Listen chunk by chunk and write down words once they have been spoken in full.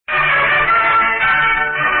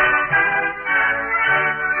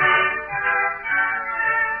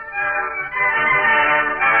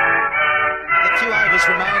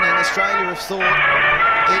thought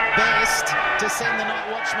it best to send the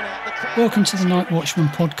Night Watchman out the crowd. Welcome to the Night Watchman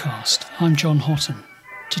podcast. I'm John Houghton.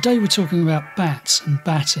 Today we're talking about bats and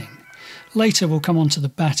batting. Later we'll come on to the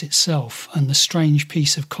bat itself and the strange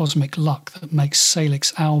piece of cosmic luck that makes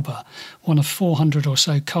Salix alba, one of 400 or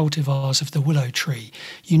so cultivars of the willow tree,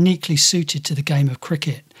 uniquely suited to the game of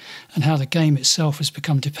cricket, and how the game itself has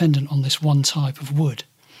become dependent on this one type of wood.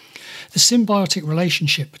 The symbiotic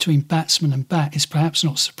relationship between batsman and bat is perhaps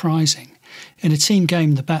not surprising. In a team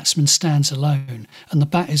game, the batsman stands alone, and the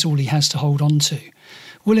bat is all he has to hold on to.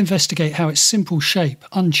 We'll investigate how its simple shape,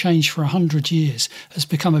 unchanged for 100 years, has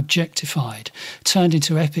become objectified, turned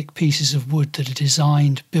into epic pieces of wood that are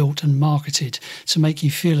designed, built and marketed to make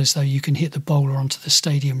you feel as though you can hit the bowler onto the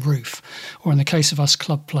stadium roof, or in the case of us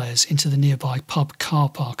club players, into the nearby pub car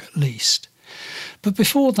park at least. But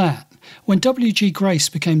before that, when W.G. Grace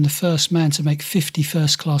became the first man to make 50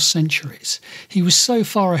 first-class centuries, he was so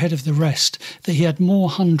far ahead of the rest that he had more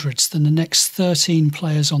hundreds than the next 13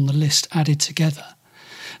 players on the list added together.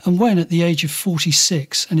 And when, at the age of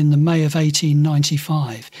 46 and in the May of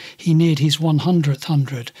 1895, he neared his 100th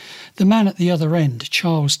hundred, the man at the other end,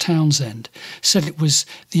 Charles Townsend, said it was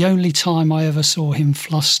the only time I ever saw him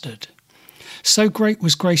flustered. So great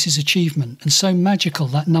was Grace's achievement and so magical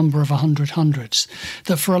that number of 100 hundreds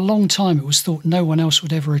that for a long time it was thought no one else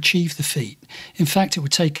would ever achieve the feat. In fact, it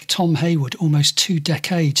would take Tom Hayward almost 2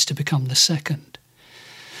 decades to become the second.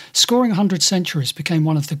 Scoring 100 centuries became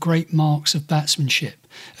one of the great marks of batsmanship,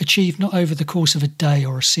 achieved not over the course of a day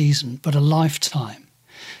or a season, but a lifetime.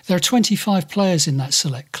 There are 25 players in that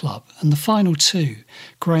select club, and the final 2,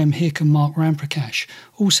 Graham Hick and Mark Ramprakash,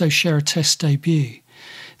 also share a Test debut.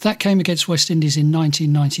 That came against West Indies in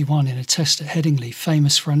 1991 in a Test at Headingley,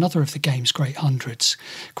 famous for another of the game's great hundreds,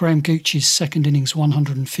 Graham Gooch's second innings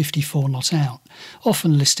 154 not out,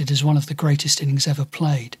 often listed as one of the greatest innings ever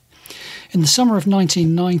played. In the summer of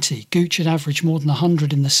 1990, Gooch had averaged more than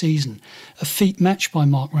 100 in the season, a feat matched by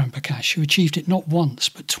Mark Ramprakash, who achieved it not once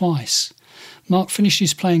but twice. Mark finished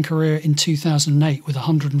his playing career in 2008 with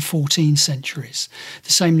 114 centuries,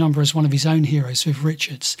 the same number as one of his own heroes, Viv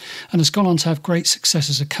Richards, and has gone on to have great success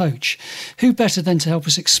as a coach. Who better than to help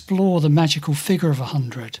us explore the magical figure of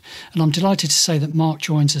 100? And I'm delighted to say that Mark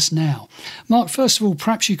joins us now. Mark, first of all,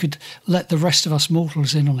 perhaps you could let the rest of us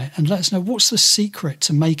mortals in on it and let us know what's the secret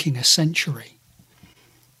to making a century?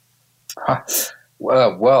 When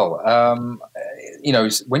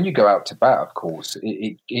you go out to bat, of course,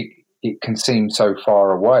 it can seem so far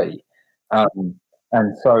away. I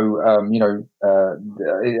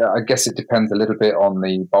guess it depends a little bit on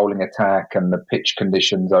the bowling attack and the pitch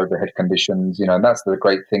conditions, overhead conditions, and that's the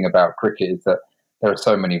great thing about cricket is that there are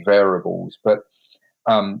so many variables. But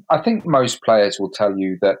I think most players will tell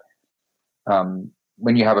you that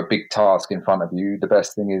when you have a big task in front of you, the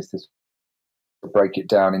best thing is to break it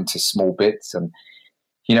down into small bits. And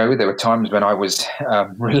there were times when I was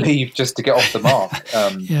relieved just to get off the mark.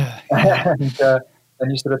 And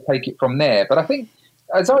you sort of take it from there. But I think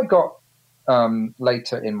as I got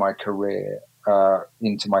later in my career,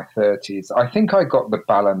 into my 30s, I think I got the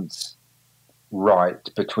balance right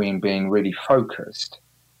between being really focused,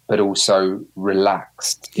 but also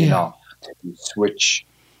relaxed enough to switch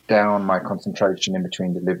down my concentration in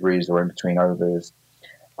between deliveries or in between overs.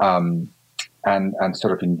 And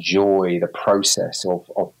sort of enjoy the process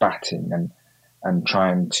of batting and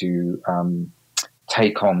trying to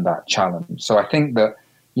take on that challenge. So I think that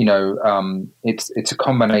it's a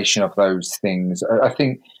combination of those things. I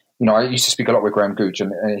think I used to speak a lot with Graham Gooch,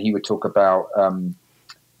 and he would talk about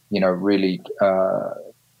really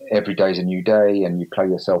every day is a new day, and you play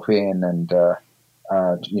yourself in, and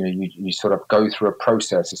you sort of go through a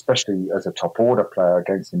process, especially as a top order player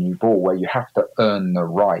against a new ball, where you have to earn the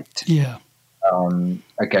right.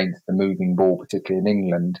 Against the moving ball, particularly in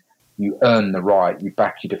England, you earn the right, you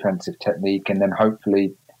back your defensive technique, and then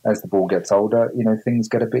hopefully as the ball gets older, things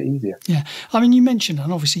get a bit easier. Yeah. I mean, you mentioned,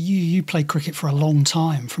 and obviously you played cricket for a long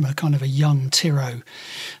time, from a kind of a young Tiro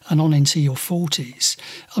and on into your 40s.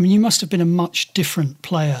 I mean, you must have been a much different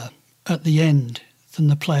player at the end than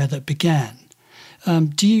the player that began. How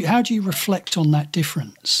do you reflect on that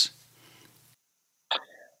difference?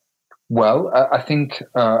 Well, I think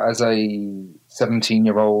as a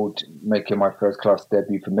 17-year-old making my first-class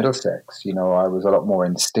debut for Middlesex, I was a lot more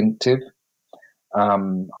instinctive. I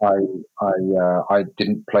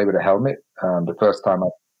didn't play with a helmet the first time. I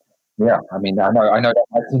know that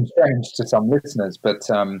might seem strange to some listeners, but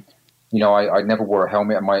I never wore a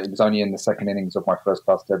helmet. It was only in the second innings of my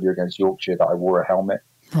first-class debut against Yorkshire that I wore a helmet.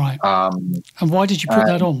 Right. And why did you put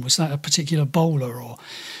that on? Was that a particular bowler, or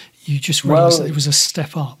you just realised that it was a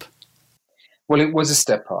step up? Well, it was a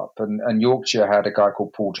step up, and Yorkshire had a guy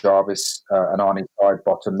called Paul Jarvis and Arnie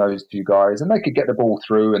Sidebottom, those two guys, and they could get the ball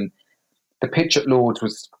through. And the pitch at Lords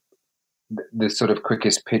was the sort of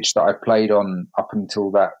quickest pitch that I played on up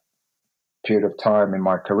until that period of time in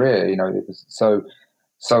my career. You know, it was so.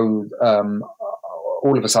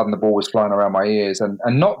 All of a sudden, the ball was flying around my ears, and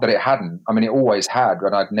not that it hadn't. I mean, it always had,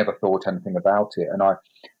 and I'd never thought anything about it. And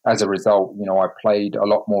as a result, you know, I played a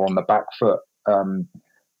lot more on the back foot.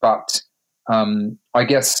 But I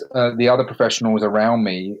guess the other professionals around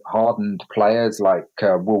me, hardened players like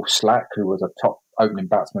Wolf Slack, who was a top opening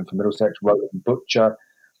batsman for Middlesex, Roland Butcher,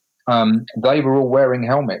 they were all wearing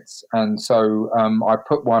helmets. And so I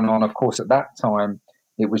put one on. Of course, at that time,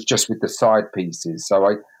 it was just with the side pieces. So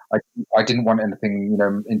I didn't want anything, you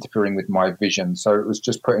know, interfering with my vision. So it was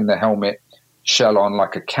just putting the helmet shell on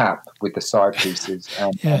like a cap with the side pieces.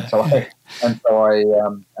 And so I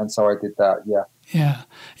did that. Yeah. Yeah,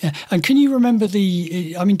 yeah. And can you remember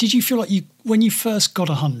did you feel like when you first got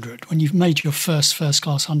 100, when you made your first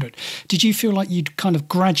class 100, did you feel like you'd kind of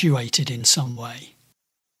graduated in some way?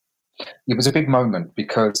 It was a big moment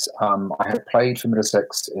because I had played for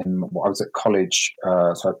Middlesex I was at college,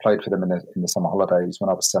 so I played for them in the summer holidays when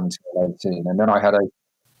I was 17 or 18. And then I had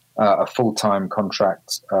a full-time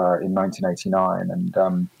contract in 1989.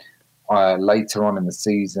 And later on in the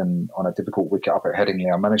season, on a difficult wicket up at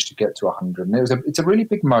Headingley, I managed to get to 100. And it's a really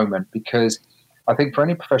big moment because I think for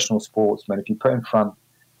any professional sportsman, if you put in front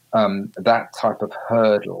that type of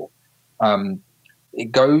hurdle,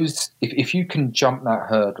 it goes, if you can jump that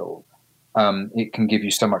hurdle, it can give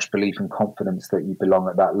you so much belief and confidence that you belong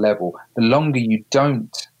at that level. The longer you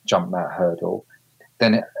don't jump that hurdle,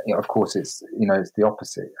 then of course it's the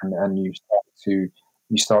opposite, and you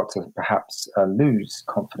start to perhaps lose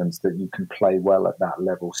confidence that you can play well at that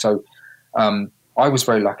level. So I was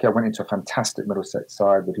very lucky. I went into a fantastic Middlesex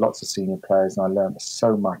side with lots of senior players, and I learned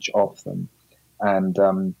so much of them.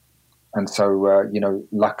 And so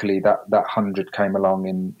luckily that 100 came along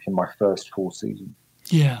in my first full season.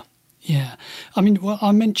 Yeah. Yeah. I mean, well,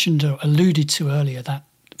 I mentioned or alluded to earlier that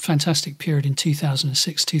fantastic period in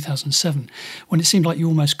 2006, 2007, when it seemed like you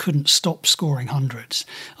almost couldn't stop scoring hundreds.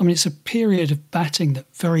 I mean, it's a period of batting that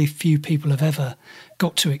very few people have ever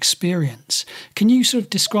got to experience. Can you sort of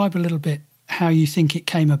describe a little bit how you think it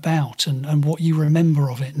came about and what you remember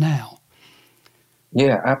of it now?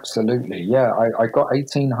 Yeah, absolutely. Yeah, I got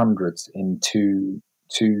 1800s in two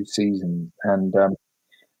seasons, and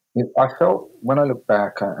I felt, when I look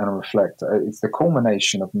back and reflect, it's the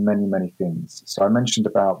culmination of many, many things. So I mentioned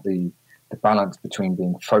about the balance between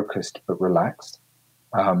being focused but relaxed.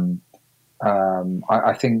 I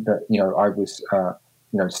think that, I was,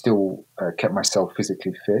 still kept myself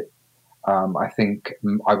physically fit. I think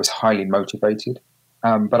I was highly motivated,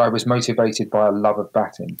 but I was motivated by a love of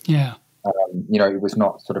batting. Yeah. It was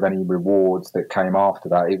not sort of any rewards that came after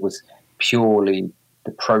that. It was purely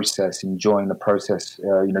the process, enjoying the process,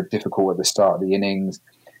 difficult at the start of the innings,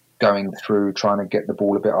 going through, trying to get the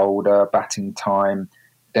ball a bit older, batting time,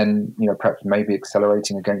 then, perhaps maybe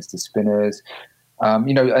accelerating against the spinners, and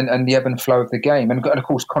the ebb and flow of the game. And of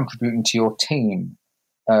course, contributing to your team,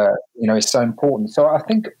 is so important. So I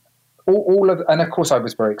think and of course I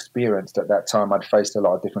was very experienced at that time. I'd faced a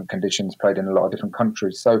lot of different conditions, played in a lot of different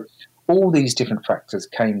countries. So all these different factors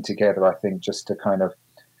came together, I think, just to kind of,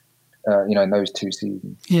 in those two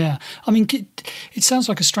seasons. Yeah. I mean, it sounds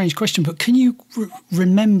like a strange question, but can you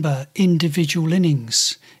remember individual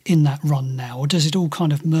innings in that run now, or does it all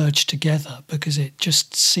kind of merge together because it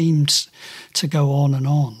just seems to go on and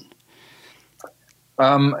on?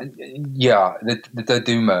 Yeah, they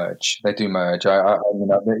do merge. They do merge. Yeah,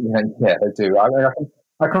 they do.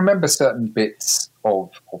 I can remember certain bits of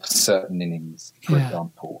certain innings, for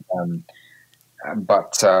example.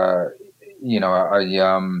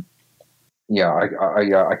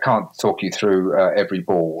 I can't talk you through every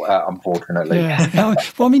ball, unfortunately. Yeah.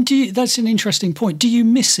 Well, I mean, that's an interesting point. Do you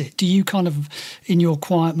miss it? Do you kind of, in your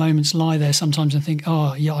quiet moments, lie there sometimes and think,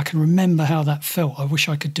 oh, yeah, I can remember how that felt. I wish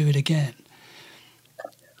I could do it again.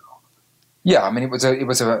 Yeah, I mean, it was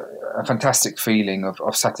a fantastic feeling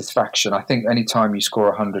of satisfaction. I think any time you score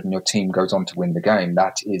 100 and your team goes on to win the game,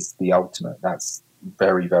 that is the ultimate. That's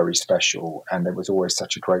very, very special. And it was always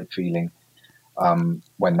such a great feeling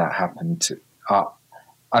when that happened.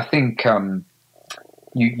 I think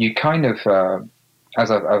you kind of, as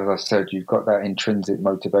I said, you've got that intrinsic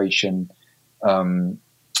motivation to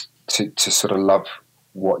sort of love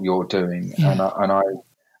what you're doing, and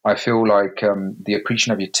I feel like the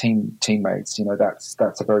appreciation of your teammates,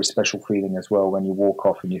 that's a very special feeling as well when you walk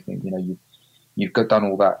off and you think, you've done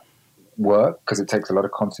all that work because it takes a lot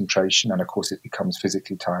of concentration, and of course it becomes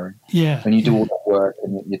physically tiring. Yeah. When you do all that work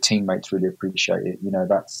and your teammates really appreciate it,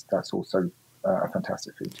 that's also a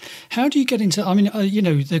fantastic feeling. How do you get into? I mean,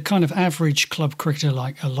 the kind of average club cricketer,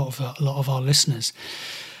 like a lot of our listeners,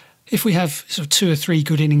 if we have sort of 2 or 3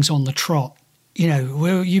 good innings on the trot,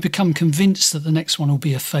 where you become convinced that the next one will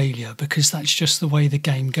be a failure because that's just the way the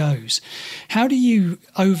game goes. How do you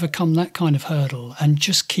overcome that kind of hurdle and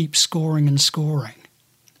just keep scoring and scoring?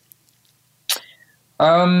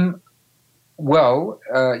 You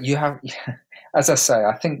have, as I say,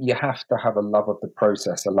 I think you have to have a love of the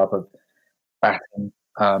process, a love of batting.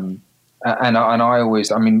 And I always,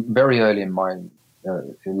 very early in my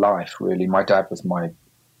life, really, my dad was my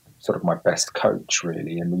best coach,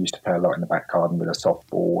 really, and we used to play a lot in the back garden with a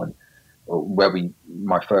softball, and where we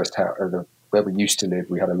used to live,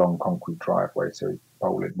 we had a long concrete driveway, so we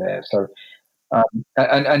bowled in there. So,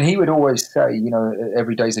 and he would always say,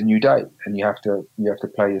 every day's a new day, and you have to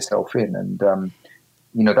play yourself in, and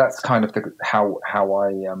that's kind of how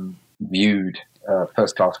I viewed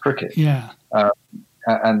first class cricket. Yeah.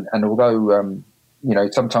 And although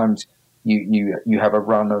sometimes you have a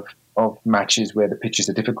run of matches where the pitches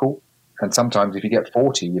are difficult, and sometimes if you get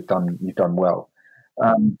 40, you've done well.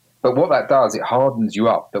 But what that does, it hardens you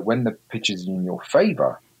up that when the pitch is in your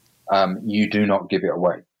favour, you do not give it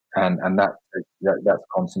away, and that's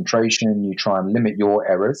concentration. You try and limit your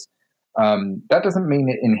errors. That doesn't mean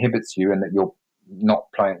it inhibits you and that you're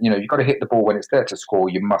not playing. You've got to hit the ball when it's there to score.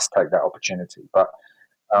 You must take that opportunity, but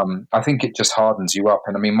I think it just hardens you up.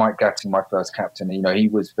 And Mike Gatting, my first captain, he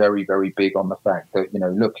was very, very big on the fact that,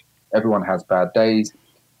 look, everyone has bad days,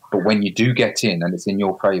 but when you do get in and it's in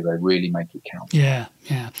your favour, really make it count. Yeah,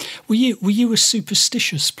 yeah. Were you a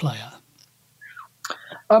superstitious player?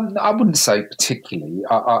 I wouldn't say particularly.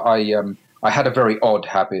 I had a very odd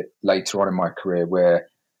habit later on in my career where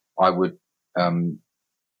I would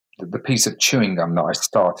the piece of chewing gum that I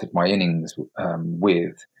started my innings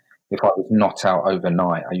with, if I was not out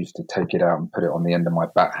overnight, I used to take it out and put it on the end of my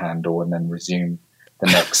bat handle and then resume the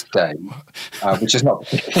next day, which is not a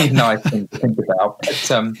particularly nice thing to think about. But,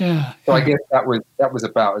 so I guess that was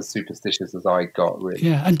about as superstitious as I got, really.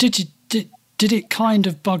 Yeah, and did it kind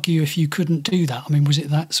of bug you if you couldn't do that? Was it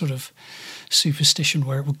that sort of superstition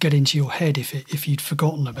where it would get into your head if you'd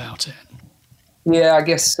forgotten about it? Yeah, I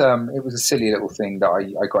guess it was a silly little thing that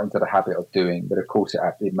I got into the habit of doing, but of course it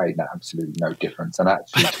made absolutely no difference. And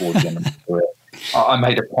actually, towards the end of my career, I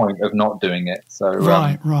made a point of not doing it. So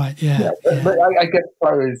right, yeah. But I guess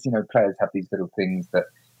players have these little things that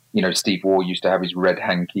Steve Waugh used to have his red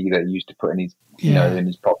hanky that he used to put in his in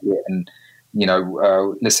his pocket, and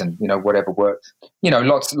listen, whatever works.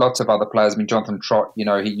 Lots of other players. Jonathan Trott,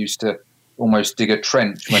 he used to almost dig a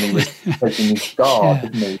trench when he was taking his guard,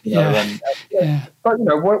 didn't he? But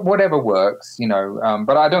whatever works,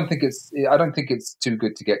 But I don't think it's too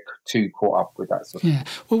good to get too caught up with that sort of thing.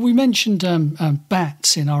 Well, we mentioned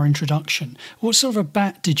bats in our introduction. What sort of a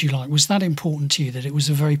bat did you like? Was that important to you, that it was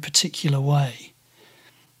a very particular way?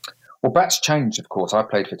 Well, bats changed, of course. I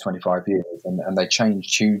played for 25 years, and they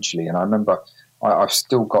changed hugely. And I remember I've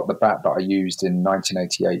still got the bat that I used in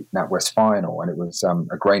 1988 NatWest final, and it was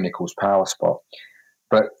a Gray Nichols Power Spot.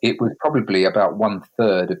 But it was probably about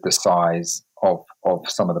 1/3 of the size of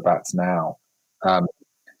some of the bats now.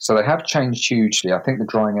 So they have changed hugely. I think the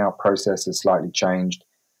drying out process has slightly changed,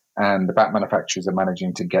 and the bat manufacturers are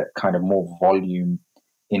managing to get kind of more volume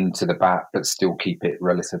into the bat, but still keep it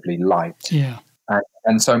relatively light. Yeah.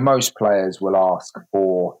 And so most players will ask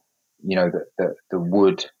for, the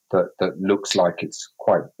wood that looks like it's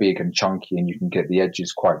quite big and chunky, and you can get the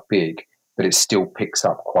edges quite big, but it still picks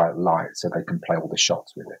up quite light, so they can play all the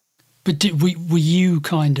shots with it. But were you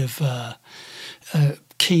kind of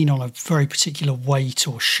keen on a very particular weight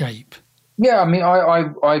or shape? Yeah,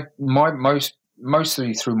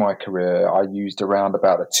 mostly through my career, I used around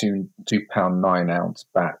about a 2 pound 9 ounce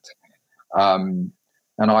bat.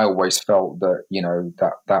 And I always felt that,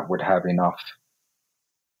 that would have enough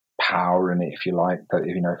power in it, if you like, that,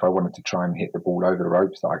 if I wanted to try and hit the ball over the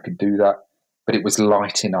ropes, that I could do that. But it was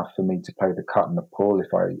light enough for me to play the cut and the pull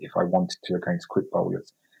if I wanted to against quick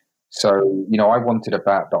bowlers. So, I wanted a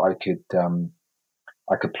bat that I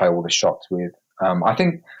could play all the shots with. I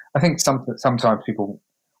think sometimes people,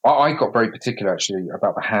 I got very particular actually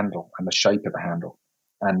about the handle and the shape of the handle.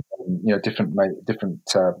 And different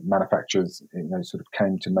manufacturers sort of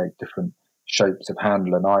came to make different shapes of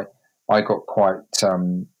handle, and I got quite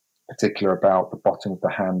particular about the bottom of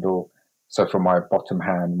the handle. So for my bottom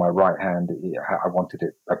hand, my right hand, I wanted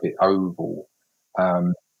it a bit oval,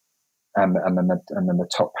 and then the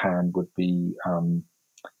top hand would be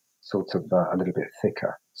sort of a little bit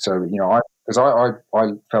thicker. So, I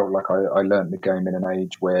felt like I learned the game in an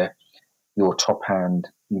age where your top hand,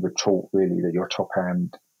 you were taught really that your top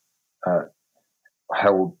hand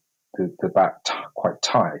held the bat quite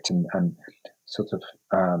tight and sort of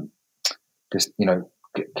just,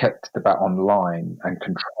 kept the bat on line and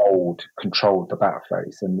controlled the bat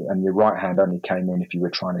face. And your right hand only came in if you were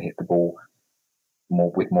trying to hit the ball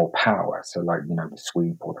with more power. So like, the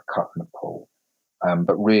sweep or the cut and the pull.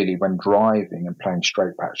 But really, when driving and playing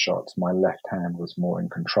straight bat shots, my left hand was more in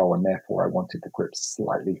control, and therefore I wanted the grip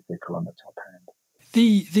slightly thicker on the top hand.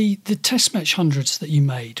 The Test match hundreds that you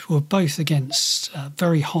made were both against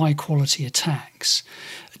very high quality attacks.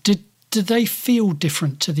 Did they feel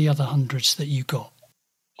different to the other hundreds that you got?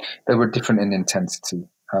 They were different in intensity.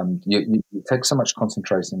 You take so much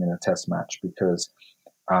concentration in a Test match because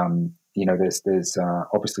there's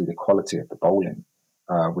obviously the quality of the bowling.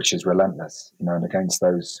 Which is relentless, and against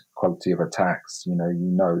those quality of attacks, you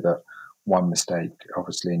know that one mistake,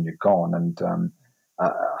 obviously, and you're gone. And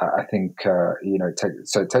I think,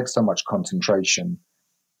 it takes so much concentration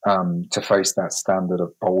to face that standard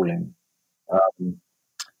of bowling.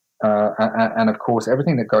 And of course,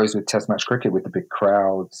 everything that goes with Test match cricket with the big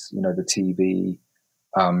crowds, the TV,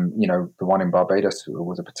 the one in Barbados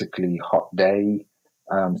was a particularly hot day,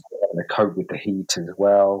 so having to cope with the heat as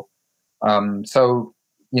well. So,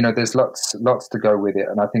 there's lots to go with it,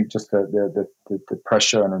 and I think just the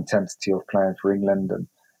pressure and intensity of playing for England, and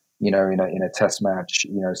in a Test match,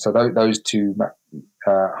 so those two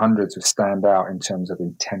hundreds would stand out in terms of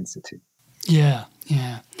intensity. Yeah,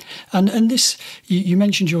 and this you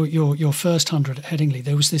mentioned your first 100 at Headingley.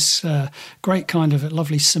 There was this great kind of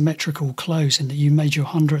lovely symmetrical close in that you made your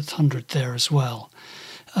 100th 100 there as well,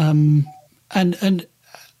 and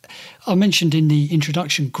I mentioned in the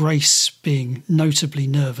introduction Grace being notably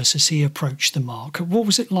nervous as he approached the mark. What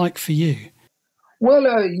was it like for you?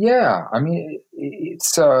 Well, yeah. I mean,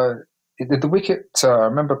 it's the wicket. I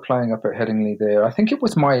remember playing up at Headingley there. I think it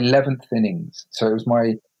was my 11th innings. So it was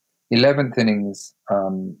my 11th innings,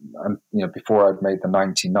 and before I'd made the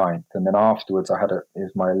 99th, and then afterwards it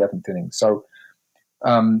was my 11th innings. So,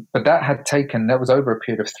 but that was over a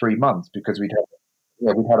period of 3 months because we'd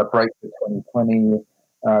had a break for 2020.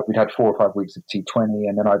 We'd had 4 or 5 weeks of T20,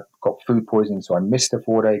 and then I got food poisoning, so I missed a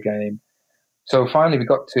 4-day game. So finally we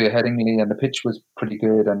got to Headingley, and the pitch was pretty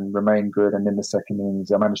good and remained good. And in the second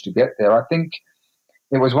innings, I managed to get there. I think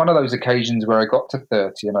it was one of those occasions where I got to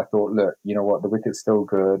 30 and I thought, look, you know what, the wicket's still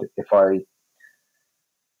good. If I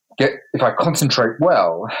concentrate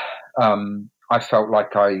well, I felt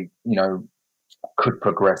like I, could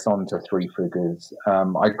progress on to 3 figures.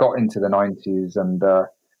 I got into the 90s, and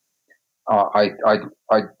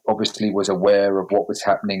I obviously was aware of what was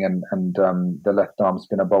happening, and the left arm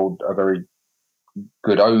spinner bowled a very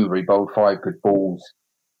good over. He bowled 5 good balls,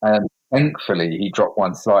 and thankfully he dropped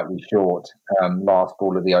one slightly short last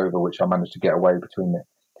ball of the over, which I managed to get away between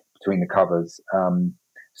the covers.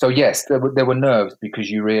 So yes, there were nerves because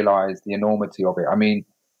you realise the enormity of it. I mean,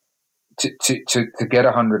 to get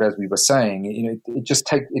 100, as we were saying,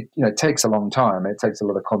 it takes a long time. It takes a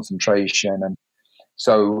lot of concentration, and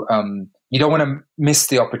so you don't want to miss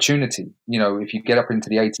the opportunity. If you get up into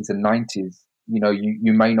the 80s and 90s,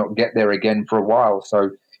 you may not get there again for a while.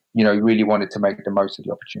 So, you really wanted to make the most of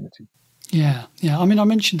the opportunity. Yeah. I mean, I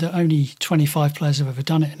mentioned that only 25 players have ever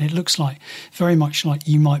done it, and it looks very much like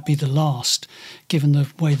you might be the last, given the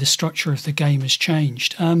way the structure of the game has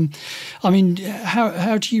changed. I mean,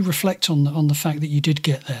 how do you reflect on the fact that you did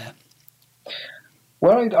get there?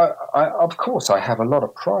 Well, I of course, I have a lot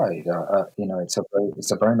of pride. It's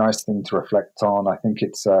a very nice thing to reflect on. I think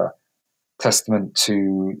it's a testament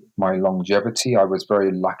to my longevity. I was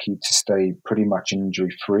very lucky to stay pretty much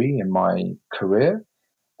injury-free in my career.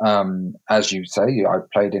 As you say, I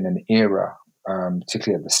played in an era,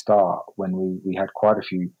 particularly at the start, when we had quite a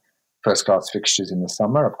few first-class fixtures in the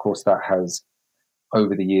summer. Of course, that has,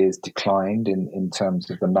 over the years, declined in terms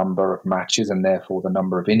of the number of matches and therefore the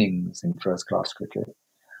number of innings in first-class cricket.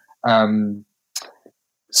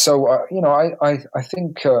 So, I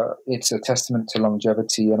think it's a testament to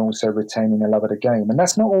longevity and also retaining a love of the game. And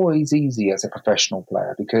that's not always easy as a professional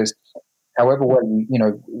player because however well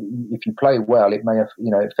if you play well, it may have,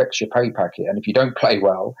 affects your pay packet. And if you don't play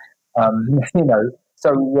well,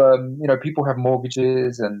 people have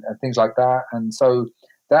mortgages and things like that. And so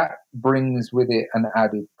that brings with it an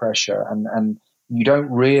added pressure. And you don't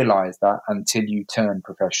realize that until you turn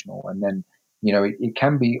professional. And then, it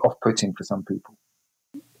can be off-putting for some people.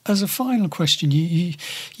 As a final question, you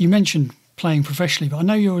mentioned playing professionally, but I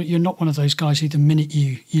know you're not one of those guys who the minute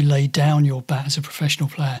you lay down your bat as a professional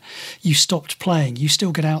player, you stopped playing. You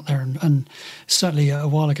still get out there and certainly a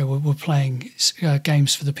while ago we're playing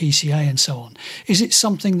games for the PCA and so on. Is it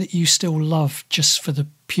something that you still love just for the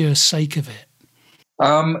pure sake of it?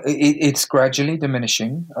 It's gradually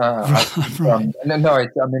diminishing. Right.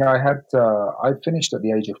 I finished at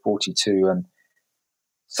the age of 42, and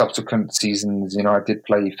subsequent seasons, I did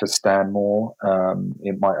play for Stanmore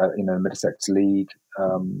in my Middlesex League.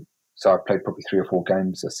 So I played probably 3 or 4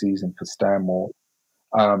 games a season for Stanmore,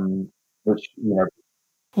 which.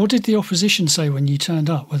 What did the opposition say when you turned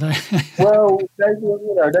up? Were they? Well, they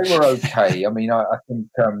were okay. I mean, I think.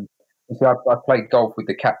 So I played golf with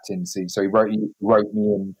the captaincy, so he wrote me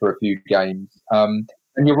in for a few games. And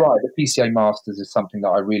you're right, the PCA Masters is something that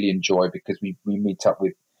I really enjoy because we meet up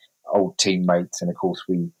with old teammates, and of course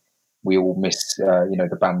we all miss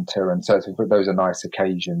the banter, and so those are nice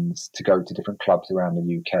occasions to go to different clubs around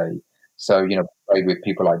the UK. So play with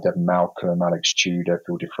people like Devon Malcolm, Alex Tudor,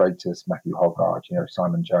 Phil De Freitas, Matthew Hoggard,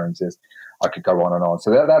 Simon Jones. I could go on and on.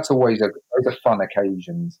 So that's always those are fun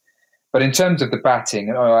occasions. But in terms of the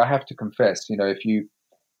batting, I have to confess, if you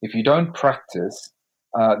don't practice,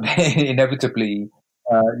 then inevitably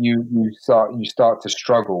you start to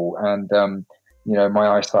struggle, and my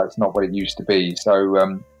eyesight's not what it used to be. So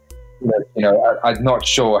I'm not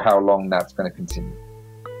sure how long that's going to continue.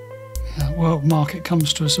 Yeah, well, Mark, it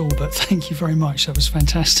comes to us all, but thank you very much. That was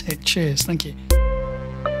fantastic. Cheers. Thank you.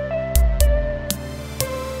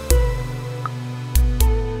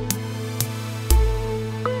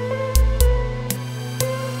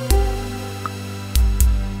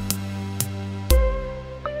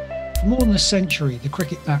 For more than a century, the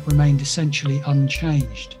cricket bat remained essentially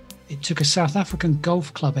unchanged. It took a South African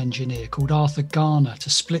golf club engineer called Arthur Garner to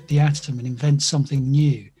split the atom and invent something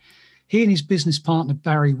new. He and his business partner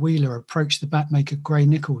Barry Wheeler approached the bat maker Gray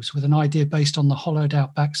Nichols with an idea based on the hollowed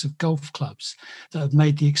out backs of golf clubs that have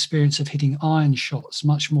made the experience of hitting iron shots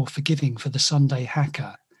much more forgiving for the Sunday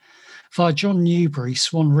hacker. Via John Newbery,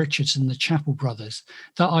 Swan Richards and the Chappell brothers,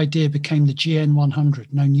 that idea became the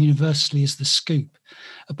GN100, known universally as the Scoop,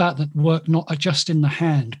 a bat that worked not just in the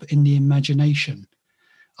hand but in the imagination.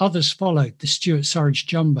 Others followed, the Stuart Surridge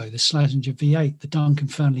Jumbo, the Slazenger V8, the Duncan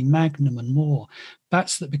Fearnley Magnum and more,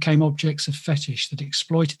 bats that became objects of fetish that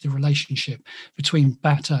exploited the relationship between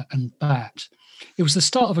batter and bat. It was the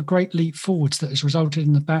start of a great leap forwards that has resulted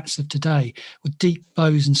in the bats of today, with deep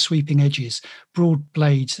bows and sweeping edges, broad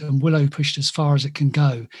blades and willow pushed as far as it can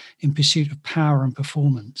go in pursuit of power and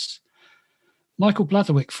performance. Michael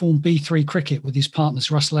Blatherwick formed B3 Cricket with his partners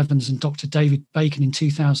Russell Evans and Dr. David Bacon in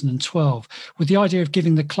 2012, with the idea of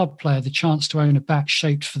giving the club player the chance to own a bat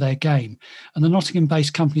shaped for their game. And the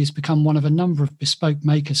Nottingham-based company has become one of a number of bespoke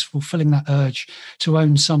makers fulfilling that urge to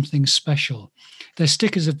own something special. Their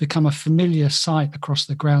stickers have become a familiar sight across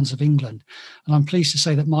the grounds of England, and I'm pleased to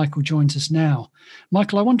say that Michael joins us now.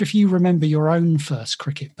 Michael, I wonder if you remember your own first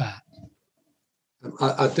cricket bat?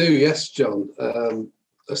 I do, yes, John.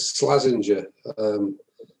 A Slazenger.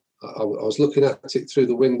 I was looking at it through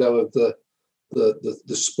the window of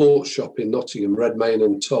the sports shop in Nottingham, Redmayne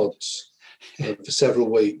and Todd's, for several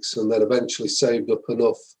weeks, and then eventually saved up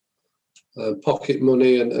enough pocket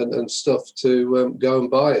money and stuff to go and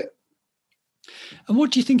buy it. And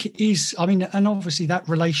what do you think it is? I mean, and obviously that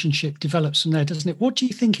relationship develops from there, doesn't it? What do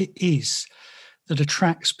you think it is that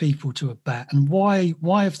attracts people to a bat, and why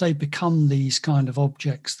have they become these kind of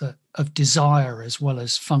objects that of desire as well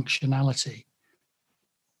as functionality?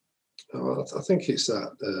 I think it's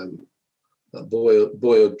that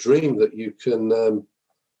boyhood dream that you can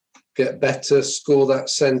get better, score that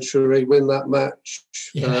century, win that match.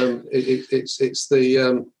 Yeah. It's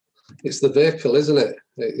the vehicle, isn't it?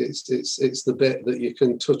 It's the bit that you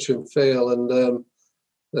can touch and feel, and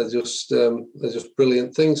they're just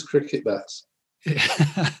brilliant things. Cricket bats.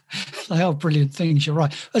 They are brilliant things. You're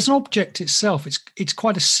right. As an object itself, it's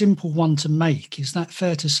quite a simple one to make. Is that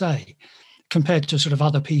fair to say, compared to sort of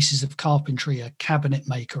other pieces of carpentry, a cabinet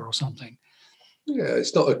maker or something? Yeah,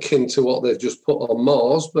 it's not akin to what they've just put on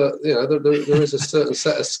Mars, but there is a certain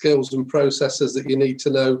set of skills and processes that you need to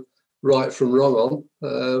know right from wrong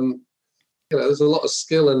on. There's a lot of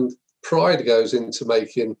skill and pride goes into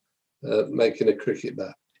making a cricket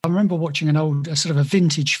bat. I remember watching a sort of a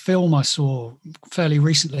vintage film I saw fairly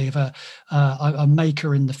recently of a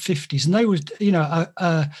maker in the 50s, and they was,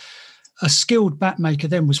 a skilled bat maker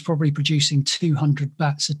then was probably producing 200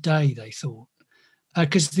 bats a day, they thought,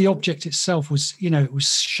 because the object itself was, it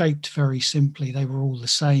was shaped very simply. They were all the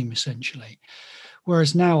same essentially.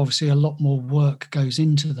 Whereas now, obviously, a lot more work goes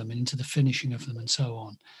into them and into the finishing of them and so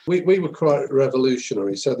on. We were quite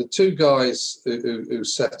revolutionary. So the two guys who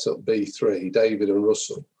set up B3, David and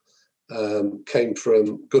Russell, came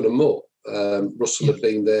from Gunnar Moore. Russell had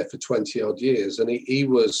been there for 20 odd years, and he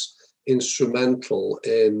was instrumental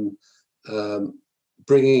in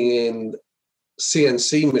bringing in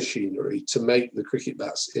CNC machinery to make the cricket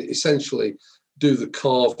bats, essentially do the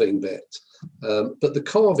carving bit. But the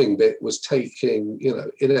carving bit was taking,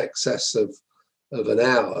 in excess of an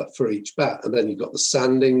hour for each bat. And then you've got the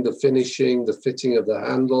sanding, the finishing, the fitting of the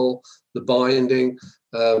handle, the binding.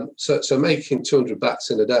 So making 200 bats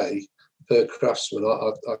in a day per craftsman,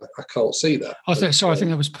 I can't see that. I think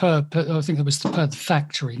that was per the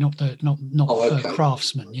factory, not per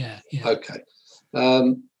craftsman. Yeah. Okay.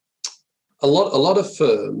 A lot of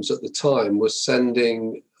firms at the time were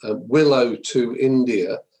sending willow to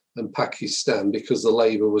India and Pakistan because the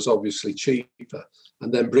labour was obviously cheaper,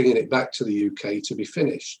 and then bringing it back to the UK to be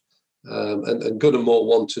finished. And Gunnar Moore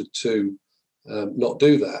wanted to not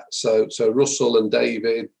do that. So Russell and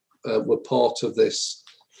David were part of this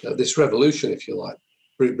revolution, if you like,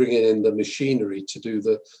 bringing in the machinery to do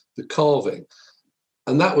the carving.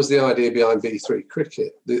 And that was the idea behind B3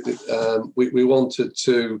 Cricket. We wanted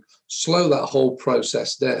to slow that whole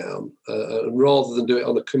process down, and rather than do it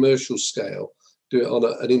on a commercial scale, do it on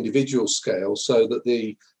an individual scale, so that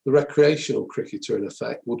the recreational cricketer, in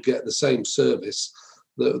effect, would get the same service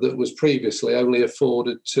that was previously only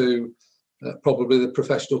afforded to probably the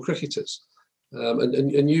professional cricketers.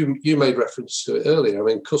 And you made reference to it earlier. I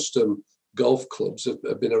mean, custom golf clubs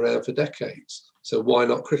have been around for decades. So why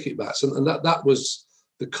not cricket bats? And that was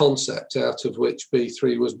the concept out of which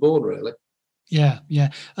B3 was born, really. Yeah.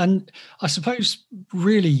 And I suppose,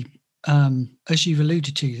 really, as you've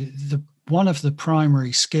alluded to, one of the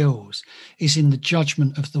primary skills is in the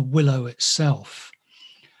judgment of the willow itself.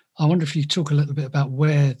 I wonder if you talk a little bit about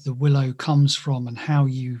where the willow comes from and how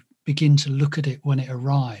you begin to look at it when it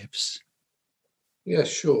arrives. Yeah,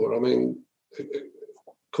 sure. I mean,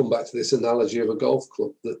 come back to this analogy of a golf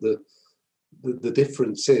club, that the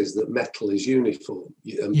difference is that metal is uniform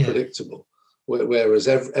and predictable, whereas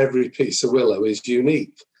every piece of willow is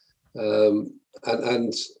unique.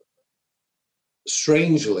 And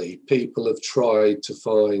strangely, people have tried to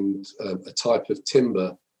find a type of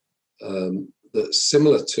timber that's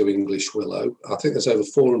similar to English willow. I think there's over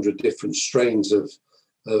 400 different strains of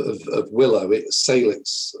willow.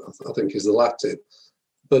 Salix, I think, is the Latin,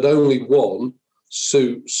 but only one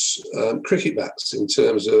suits cricket bats in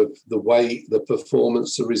terms of the weight, the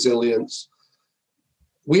performance, the resilience.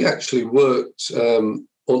 We actually worked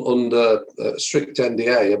under strict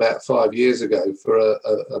NDA about 5 years ago for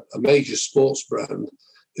a major sports brand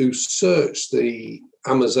who searched the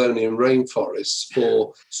Amazonian rainforests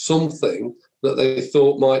for something that they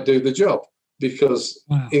thought might do the job, because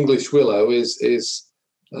English willow is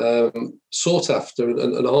sought after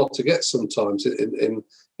and hard to get sometimes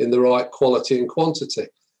in the right quality and quantity.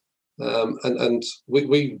 And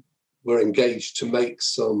we were engaged to make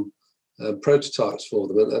some prototypes for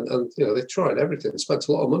them, and they tried everything, spent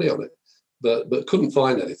a lot of money on it, but couldn't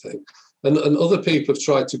find anything. And other people have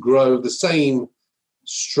tried to grow the same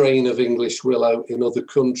strain of English willow in other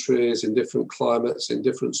countries, in different climates, in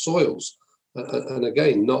different soils, and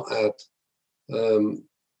again not had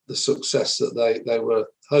the success that they were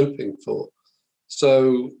hoping for.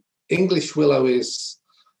 So English willow is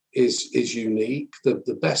unique.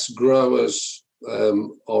 The best growers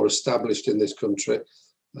are established in this country.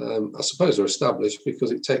 I suppose they're established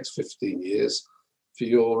because it takes 15 years for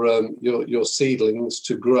your seedlings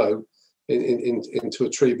to grow into a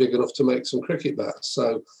tree big enough to make some cricket bats.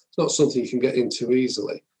 So it's not something you can get into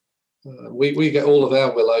easily. We get all of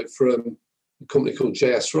our willow from a company called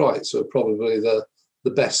JS Wright, so probably the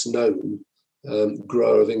best known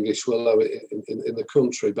grower of English willow in the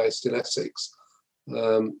country, based in Essex.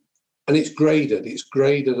 And it's graded. It's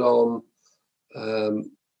graded on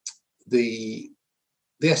the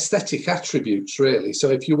aesthetic attributes, really. So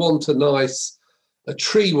if you want a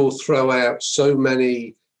tree will throw out so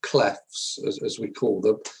many clefts, as we call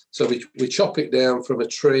them. So we chop it down from a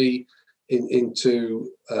tree into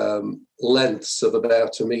lengths of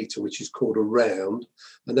about a metre, which is called a round,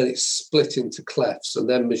 and then it's split into clefts and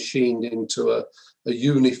then machined into a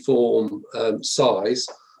uniform size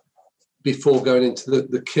before going into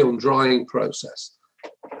the kiln drying process.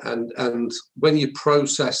 And when you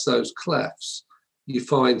process those clefts, you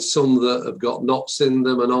find some that have got knots in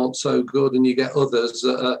them and aren't so good, and you get others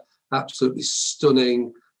that are absolutely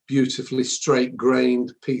stunning, beautifully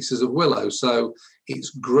straight-grained pieces of willow. So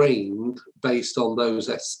it's grained based on those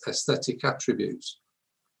aesthetic attributes.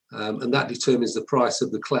 and that determines the price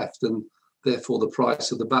of the cleft and therefore the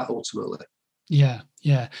price of the bat ultimately. Yeah,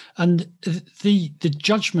 yeah. And the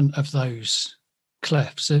judgment of those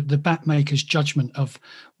clefts, the bat maker's judgment of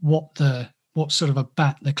what sort of a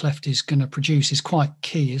bat the cleft is going to produce is quite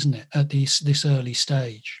key, isn't it, at this early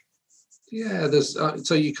stage? Yeah, there's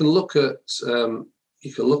so you can look at a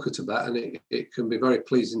bat and it can be very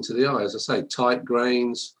pleasing to the eye. As I say, tight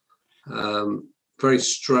grains, very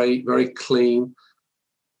straight, very clean.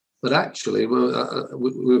 But actually,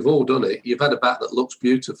 we've all done it. You've had a bat that looks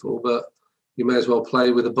beautiful, but you may as well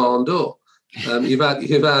play with a barn door. You've had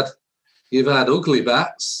ugly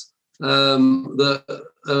bats that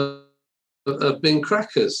have been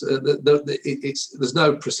crackers. There's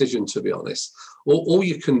no precision, to be honest. All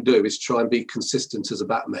you can do is try and be consistent as a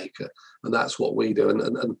bat maker, and that's what we do.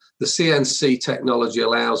 And the CNC technology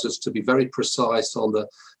allows us to be very precise on the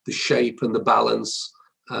shape and the balance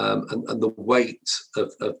and the weight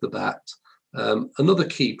of the bat. Another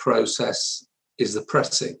key process is the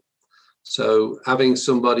pressing. So having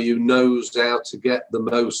somebody who knows how to get the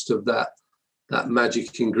most of that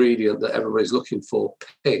magic ingredient that everybody's looking for,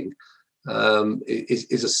 ping,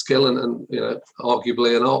 is a skill and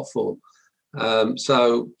arguably an art form.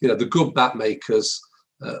 So the good bat makers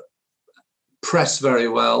press very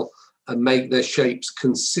well and make their shapes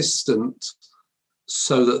consistent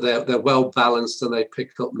so that they're well balanced and they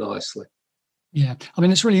pick up nicely. Yeah, I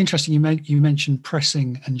mean, it's really interesting you mentioned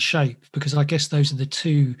pressing and shape, because I guess those are the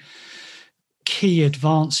two key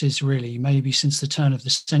advances really maybe since the turn of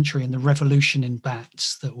the century and the revolution in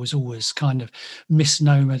bats that was always kind of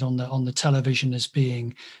misnomered on the television as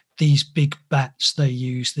being these big bats they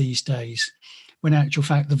use these days, when in actual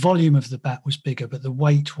fact the volume of the bat was bigger but the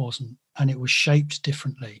weight wasn't, and it was shaped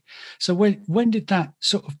differently. So when did that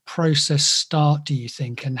sort of process start, do you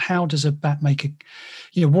think, and how does a bat maker,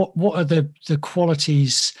 what are the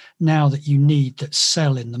qualities now that you need that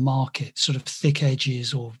sell in the market, sort of thick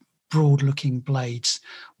edges or broad looking blades?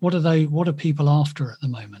 What are people after at the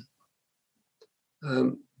moment?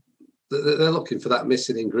 They're looking for that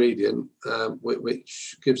missing ingredient,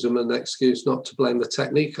 which gives them an excuse not to blame the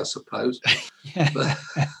technique, I suppose. Yeah.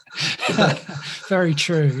 Very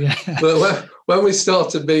true. Yeah. But when we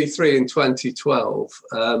started B3 in 2012,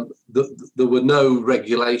 there were no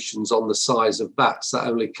regulations on the size of bats. That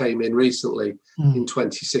only came in recently in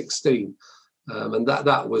 2016. And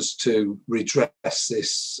that was to redress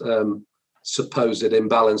this supposed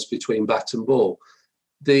imbalance between bat and ball.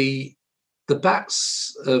 The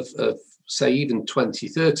bats of say even 20,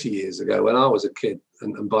 30 years ago, when I was a kid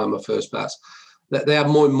and buying my first bats, they had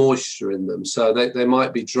more moisture in them. So they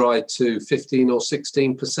might be dried to 15 or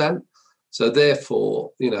 16%. So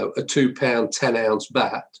therefore, a 2 pound, 10 ounce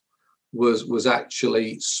bat was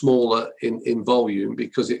actually smaller in volume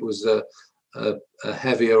because it was a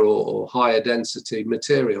heavier or higher density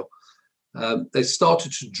material. They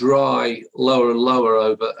started to dry lower and lower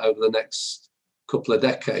over the next couple of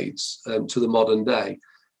decades to the modern day,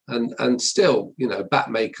 and still,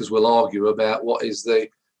 bat makers will argue about what is the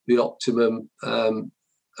optimum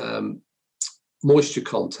moisture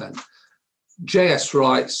content. JS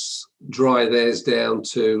Wrights dry theirs down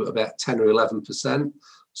to about 10 or 11%.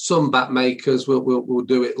 Some bat makers will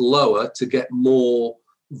do it lower to get more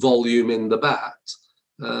volume in the bat,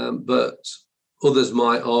 but others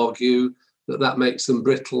might argue that makes them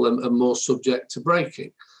brittle and more subject to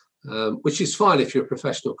breaking, which is fine if you're a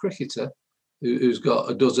professional cricketer who's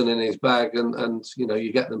got a dozen in his bag and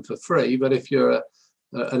you get them for free. But if you're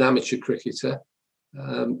an amateur cricketer,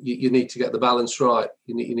 you need to get the balance right.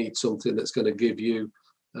 You need something that's going to give you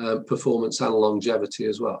performance and longevity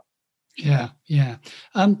as well. Yeah.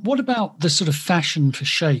 What about the sort of fashion for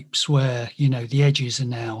shapes where, the edges are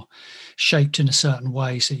now shaped in a certain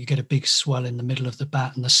way so you get a big swell in the middle of the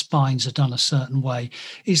bat and the spines are done a certain way?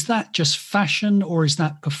 Is that just fashion or is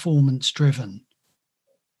that performance driven?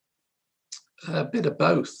 A bit of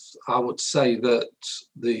both. I would say that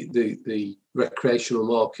the recreational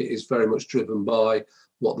market is very much driven by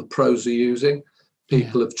what the pros are using.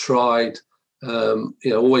 People have tried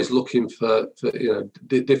always looking for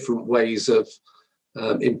different ways of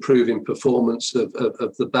improving performance of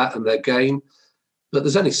the bat and their game. But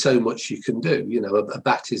there's only so much you can do. A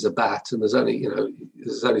bat is a bat, and there's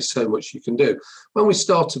only so much you can do. When we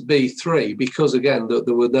started B3, because again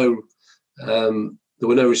there were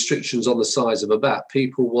no restrictions on the size of a bat,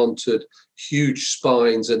 people wanted huge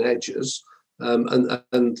spines and edges,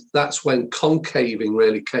 and that's when concaving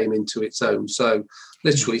really came into its own. So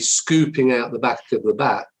literally scooping out the back of the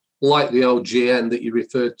bat, like the old GN that you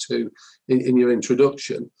referred to in your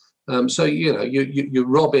introduction, So you're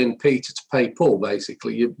robbing Peter to pay Paul.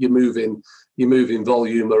 Basically, you're moving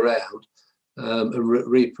volume around and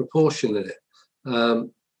reproportioning it.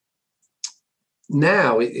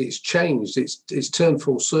 Now it's changed. It's turned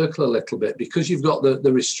full circle a little bit because you've got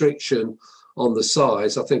the restriction on the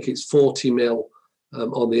size. I think it's 40 mil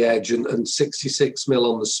on the edge and 66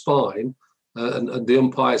 mil on the spine. And the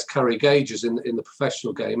umpires carry gauges in the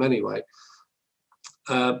professional game anyway.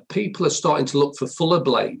 People are starting to look for fuller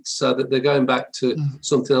blades, so that they're going back to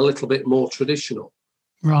something a little bit more traditional.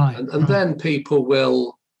 Right. And then people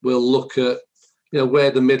will look at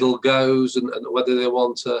where the middle goes and whether they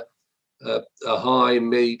want a high,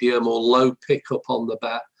 medium, or low pickup on the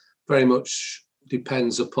bat. Very much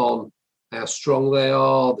depends upon how strong they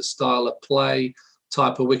are, the style of play,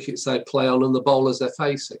 type of wickets they play on, and the bowlers they're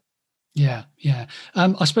facing. Yeah.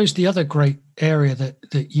 I suppose the other great area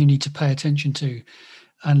that you need to pay attention to,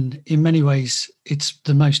 and in many ways it's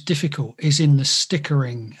the most difficult, is in the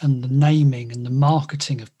stickering and the naming and the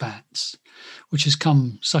marketing of bats, which has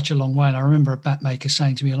come such a long way. And I remember a bat maker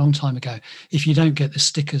saying to me a long time ago, if you don't get the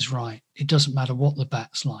stickers right, it doesn't matter what the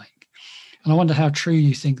bat's like. And I wonder how true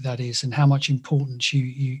you think that is, and how much importance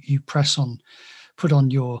you put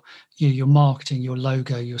on your marketing, your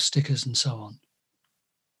logo, your stickers, and so on.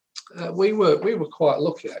 We were quite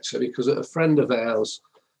lucky, actually, because a friend of ours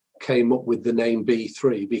came up with the name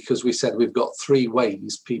B3 because we said we've got 3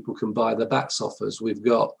 ways people can buy the bats off us. We've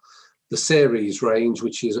got the series range,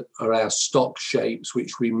 which are our stock shapes,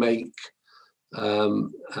 which we make for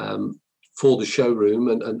the showroom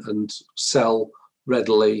and sell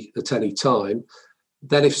readily at any time.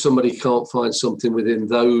 Then if somebody can't find something within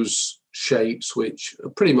those shapes, which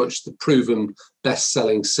are pretty much the proven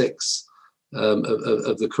best-selling 6 of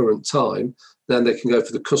the current time, then they can go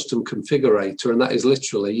for the custom configurator, and that is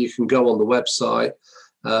literally, you can go on the website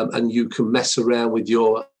and you can mess around with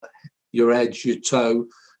your edge, your toe,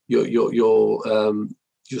 your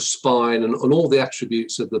spine, and all the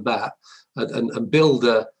attributes of the bat, and build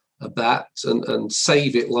a bat and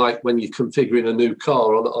save it like when you're configuring a new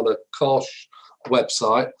car on a car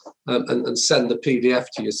website, and send the PDF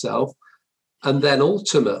to yourself. And then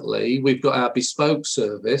ultimately, we've got our bespoke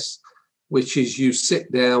service, which is you sit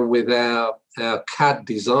down with our CAD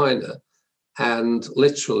designer and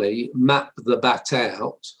literally map the bat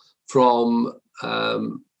out from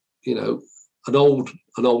an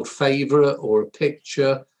old favourite or a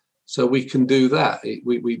picture. So we can do that.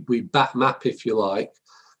 We bat map, if you like.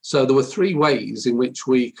 So there were 3 ways in which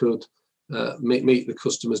we could meet the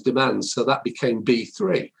customer's demands. So that became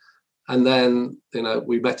B3. And then,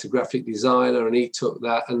 we met a graphic designer and he took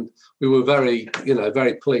that, and we were very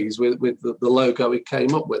pleased with the logo he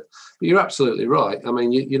came up with. But you're absolutely right. I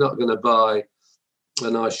mean, you're not going to buy a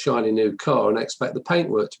nice shiny new car and expect the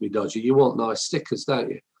paintwork to be dodgy. You want nice stickers, don't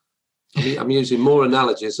you? I mean, I'm using more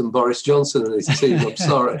analogies than Boris Johnson and his team. I'm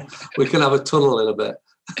sorry. We can have a tunnel in a bit.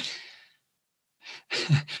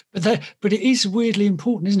 But it is weirdly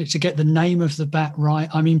important, isn't it, to get the name of the bat right?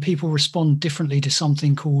 I mean, people respond differently to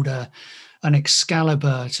something called an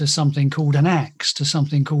Excalibur, to something called an Axe, to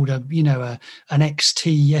something called an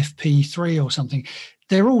XT FP3 or something.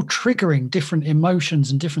 They're all triggering different emotions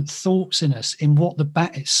and different thoughts in us in what the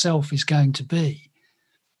bat itself is going to be.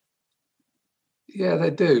 Yeah,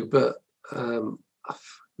 they do, but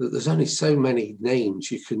there's only so many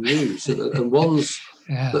names you can use, and ones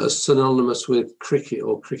that are synonymous with cricket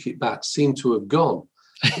or cricket bats seem to have gone.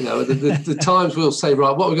 The times we'll say,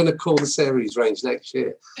 right, what are we going to call the series range next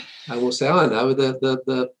year? And we'll say, I know,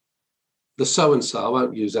 the so-and-so. I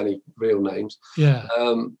won't use any real names. Yeah.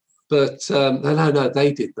 No,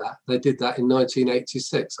 they did that. They did that in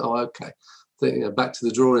 1986. Oh, okay. Back to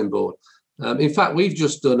the drawing board. In fact, we've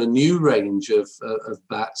just done a new range of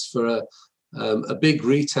bats for a big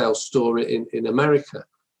retail store in America,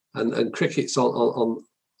 and cricket's on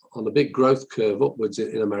a big growth curve upwards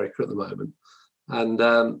in America at the moment.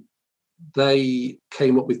 And they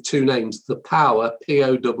came up with 2 names: the Power,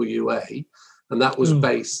 POWA, and that was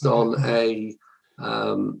based on a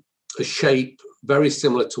shape very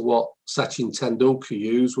similar to what Sachin Tendulkar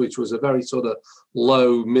used, which was a very sort of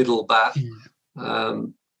low middle bat.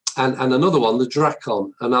 And another one, the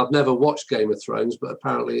Drakon. And I've never watched Game of Thrones, but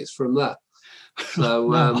apparently it's from that.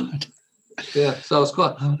 So so I was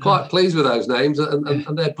quite pleased with those names,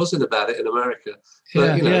 and they're buzzing about it in America.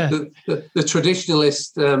 But the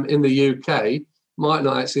traditionalist in the UK might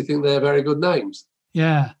not actually think they're very good names.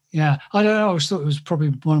 Yeah. I don't know. I always thought it was probably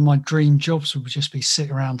one of my dream jobs would just be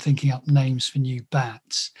sit around thinking up names for new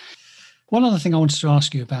bats. One other thing I wanted to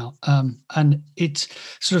ask you about, and it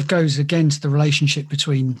sort of goes again to the relationship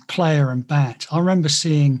between player and bat. I remember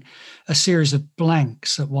seeing a series of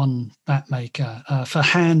blanks at one bat maker for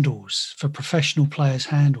handles, for professional players'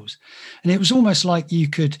 handles. And it was almost like you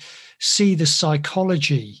could see the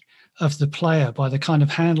psychology of the player by the kind of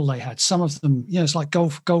handle they had. Some of them, it's like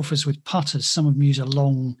golfers with putters. Some of them use a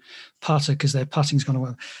long putter because their putting's gone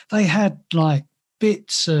away. They had like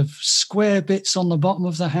bits of square bits on the bottom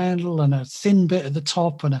of the handle and a thin bit at the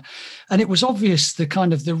top, and it was obvious the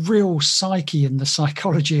kind of the real psyche and the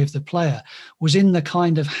psychology of the player was in the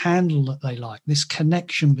kind of handle that they like. This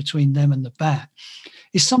connection between them and the bat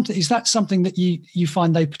is that something that you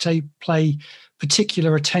find they play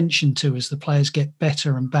particular attention to as the players get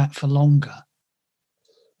better and bat for longer?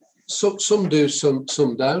 Some do, some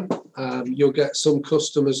don't. You'll get some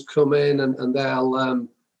customers come in and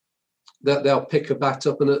they'll pick a bat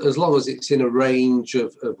up, and as long as it's in a range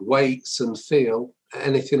of weights and feel,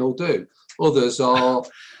 anything will do. Others are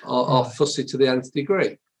fussy to the nth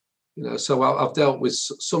degree. So I've dealt with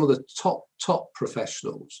some of the top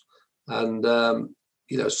professionals, and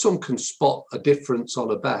some can spot a difference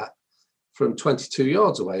on a bat from 22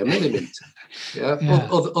 yards away, a millimetre. Yeah.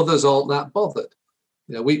 Others aren't that bothered.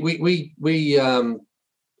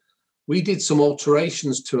 We did some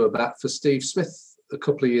alterations to a bat for Steve Smith a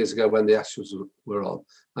couple of years ago when the Ashes were on,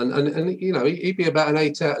 and he'd be about an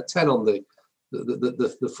 8 out of 10 on the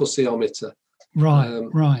fussyometer.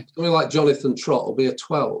 Right. Something like Jonathan Trott will be a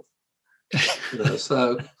 12.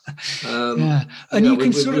 So and you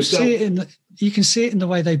can sort of see it you can see it in the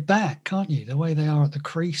way they bat, can't you? The way they are at the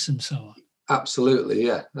crease and so on. Absolutely,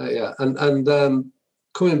 yeah. And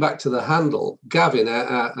coming back to the handle, Gavin,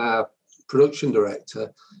 our production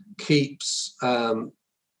director, keeps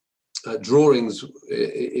drawings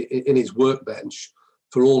in his workbench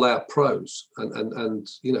for all our pros, and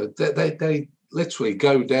they literally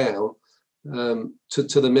go down to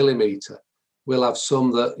the millimetre. We'll have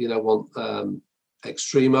some that want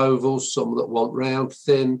extreme ovals, some that want round,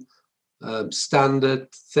 thin,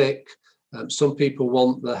 standard, thick. Some people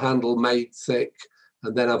want the handle made thick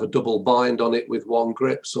and then have a double bind on it with one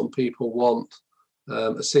grip. Some people want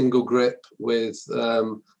a single grip with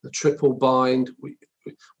a triple bind.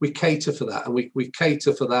 We cater for that, and we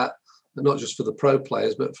cater for that not just for the pro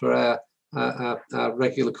players, but for our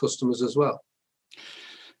regular customers as well.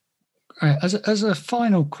 Right. As a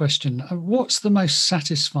final question, what's the most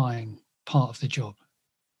satisfying part of the job?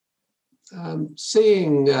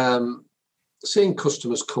 Seeing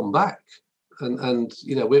customers come back, and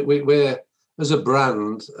we're as a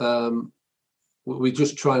brand, we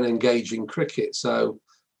just try and engage in cricket. So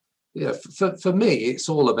for me, it's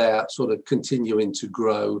all about sort of continuing to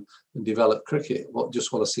grow and develop cricket.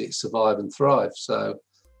 Just want to see it survive and thrive. So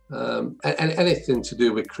anything to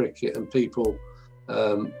do with cricket and people,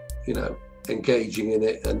 engaging in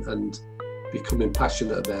it and becoming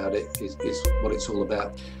passionate about it is what it's all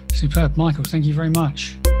about. Superb. Michael, thank you very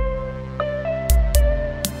much.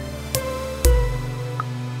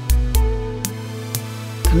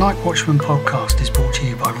 The Night Watchman podcast is brought to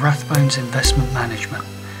you by Rathbones Investment Management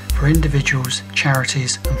for individuals,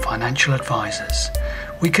 charities and financial advisors.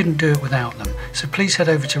 We couldn't do it without them, so please head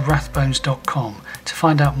over to rathbones.com to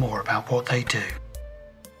find out more about what they do.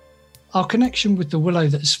 Our connection with the willow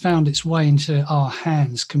that has found its way into our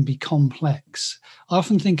hands can be complex. I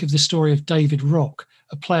often think of the story of David Rock,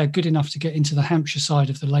 a player good enough to get into the Hampshire side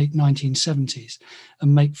of the late 1970s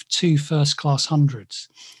and make 2 first-class hundreds.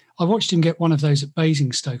 I watched him get one of those at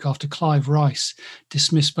Basingstoke after Clive Rice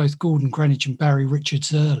dismissed both Gordon Greenwich and Barry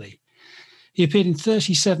Richards early. He appeared in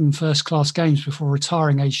 37 first-class games before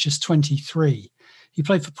retiring aged just 23. He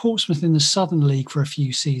played for Portsmouth in the Southern League for a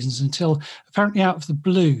few seasons until, apparently out of the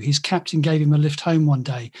blue, his captain gave him a lift home one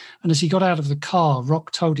day, and as he got out of the car,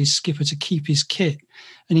 Rock told his skipper to keep his kit,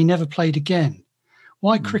 and he never played again.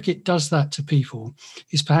 Why cricket does that to people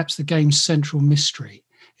is perhaps the game's central mystery.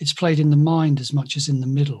 It's played in the mind as much as in the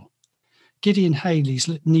middle. Gideon Haley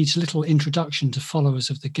needs little introduction to followers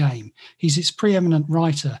of the game. He's its preeminent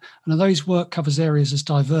writer, and although his work covers areas as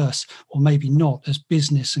diverse, or maybe not, as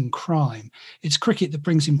business and crime, it's cricket that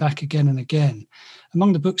brings him back again and again.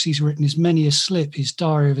 Among the books he's written is Many a Slip, his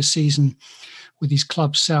diary of a season with his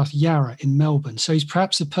club South Yarra in Melbourne. So he's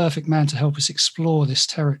perhaps the perfect man to help us explore this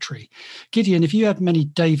territory. Gideon, have you had many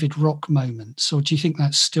David Rock moments, or do you think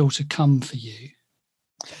that's still to come for you?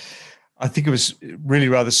 I think it was really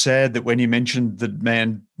rather sad that when you mentioned the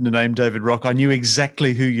name David Rock, I knew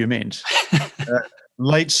exactly who you meant.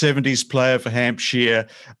 Late 70s player for Hampshire,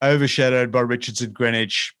 overshadowed by Richards and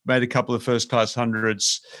Greenwich, made a couple of first-class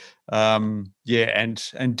hundreds.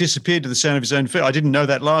 and disappeared to the sound of his own feet. I didn't know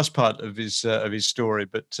that last part of his story,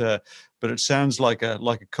 but it sounds like a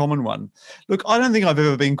common one. Look, I don't think I've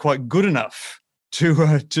ever been quite good enough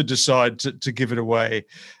to decide to give it away.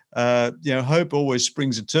 Hope always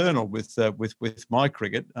springs eternal with my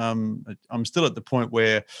cricket. I'm still at the point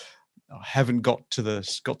where I haven't got to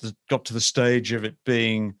the stage of it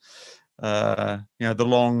being the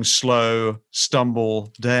long, slow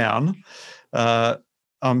stumble down.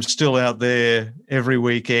 I'm still out there every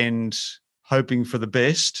weekend hoping for the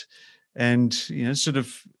best, and sort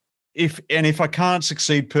of if I can't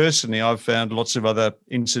succeed personally, I've found lots of other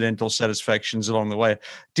incidental satisfactions along the way.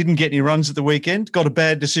 Didn't get any runs at the weekend, got a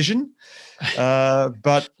bad decision,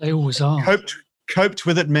 but they always are. Coped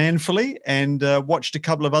with it manfully, and watched a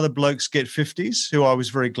couple of other blokes get 50s who I was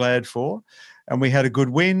very glad for, and we had a good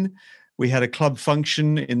win. We had a club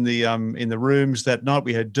function in the rooms that night.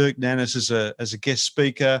 We had Dirk Nannis as a guest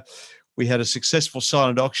speaker. We had a successful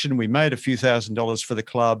silent auction. We made a few $1,000s for the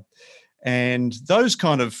club, and those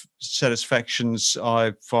kind of satisfactions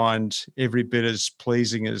I find every bit as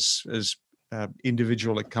pleasing as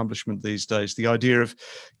individual accomplishment these days. The idea of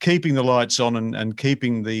keeping the lights on and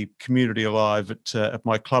keeping the community alive at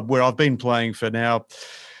my club, where I've been playing for now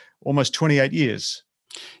almost 28 years.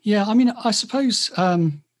 Yeah, I mean, I suppose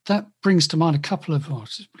that brings to mind a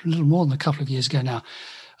little more than a couple of years ago now,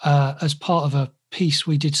 as part of a piece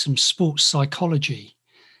we did some sports psychology,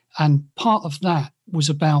 and part of that was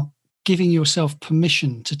about giving yourself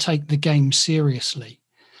permission to take the game seriously.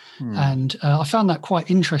 And I found that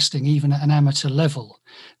quite interesting, even at an amateur level,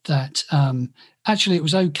 that actually it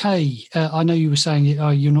was okay. I know you were saying,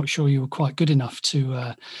 you're not sure you were quite good enough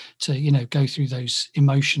to go through those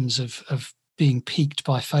emotions of being piqued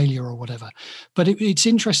by failure or whatever. But it's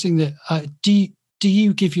interesting that do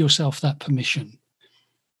you give yourself that permission?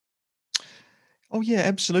 Oh yeah,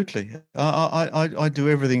 absolutely. I do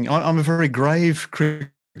everything. I'm a very grave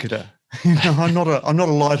cricketer. I'm not a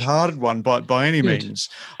light-hearted one by any means.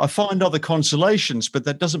 I find other consolations, but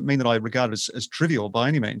that doesn't mean that I regard it as trivial by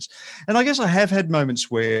any means. And I guess I have had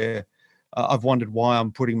moments where I've wondered why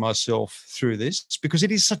I'm putting myself through this, because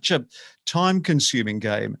it is such a time-consuming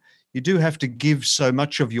game. You do have to give so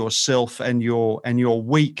much of yourself and your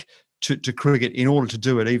week to cricket in order to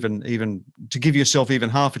do it, even to give yourself even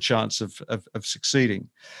half a chance of succeeding.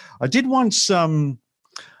 I did once. I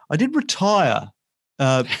did retire.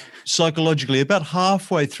 Psychologically, about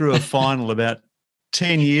halfway through a final about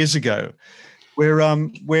 10 years ago, where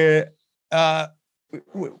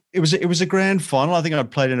it was a grand final. I think I'd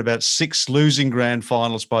played in about 6 losing grand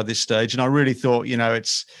finals by this stage, and I really thought,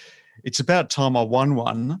 it's about time I won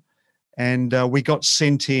one. And we got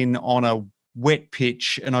sent in on a wet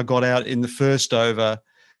pitch, and I got out in the first over,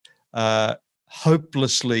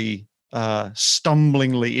 hopelessly.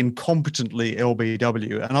 Stumblingly, incompetently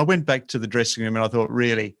LBW. And I went back to the dressing room and I thought,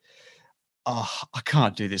 really, I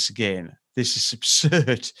can't do this again. This is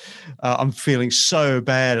absurd. I'm feeling so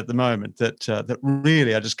bad at the moment that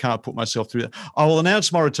really I just can't put myself through that. I will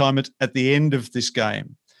announce my retirement at the end of this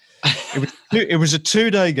game. It was a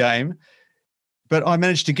 2-day game, but I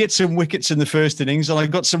managed to get some wickets in the first innings, and I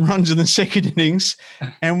got some runs in the second innings,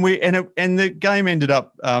 and the game ended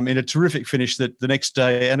up in a terrific finish the next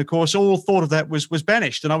day. And of course, all thought of that was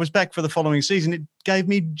banished, and I was back for the following season. It gave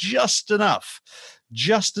me just enough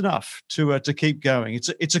to keep going.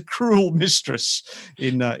 It's a cruel mistress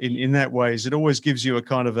in that ways. It always gives you a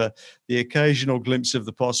kind of the occasional glimpse of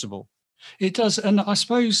the possible. It does, and I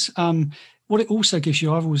suppose. What it also gives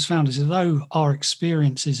you, I've always found, is although our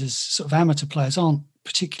experiences as sort of amateur players aren't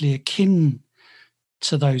particularly akin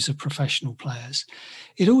to those of professional players,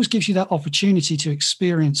 it always gives you that opportunity to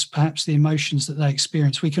experience perhaps the emotions that they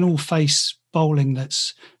experience. We can all face bowling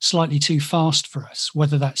that's slightly too fast for us,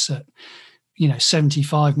 whether that's at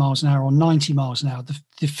 75 miles an hour or 90 miles an hour.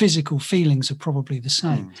 The physical feelings are probably the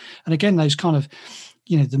same. And again, those kind of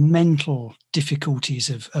the mental difficulties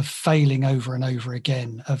of failing over and over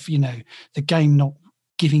again, of, the game not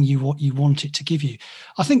giving you what you want it to give you.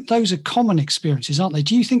 I think those are common experiences, aren't they?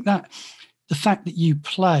 Do you think that the fact that you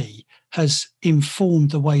play has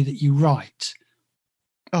informed the way that you write?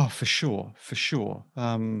 Oh, for sure.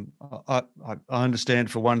 I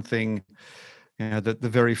understand, for one thing, that the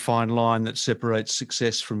very fine line that separates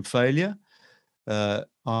success from failure. I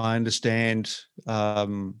understand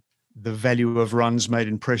the value of runs made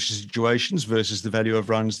in pressure situations versus the value of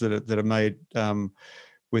runs that are made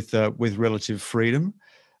with relative freedom.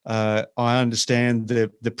 I understand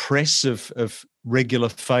the press of regular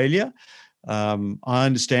failure. I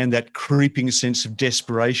understand that creeping sense of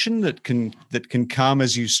desperation that can come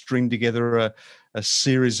as you string together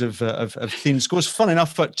series of thin scores. Fun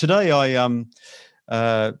enough, but today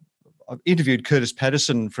I interviewed Curtis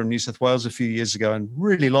Patterson from New South Wales a few years ago and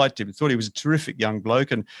really liked him. Thought he was a terrific young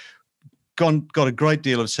bloke and got a great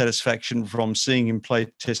deal of satisfaction from seeing him play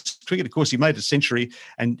Test cricket. Of course, he made a century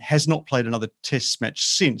and has not played another Test match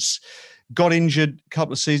since. Got injured a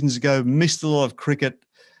couple of seasons ago, missed a lot of cricket,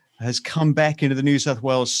 has come back into the New South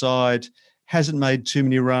Wales side, hasn't made too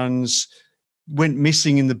many runs, went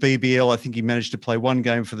missing in the BBL. I think he managed to play one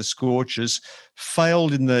game for the Scorchers,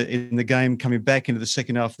 failed in the game coming back into the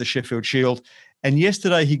second half of the Sheffield Shield. And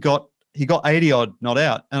yesterday he got 80 odd not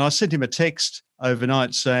out. And I sent him a text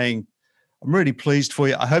overnight saying, I'm really pleased for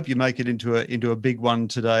you. I hope you make it into a big one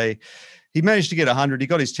today. He managed to get 100. He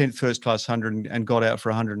got his 10th first class 100 and got out for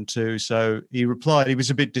 102. So he replied he was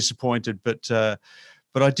a bit disappointed, but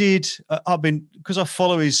I did. Because I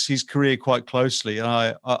follow his career quite closely, and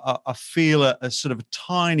I feel a sort of a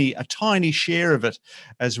tiny share of it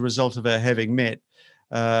as a result of our having met.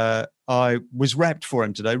 I was rapt for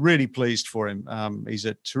him today. Really pleased for him. He's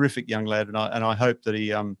a terrific young lad, and I hope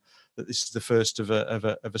that that this is the first of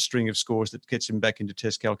a string of scores that gets him back into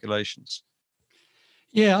Test calculations.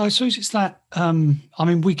 Yeah, I suppose it's that.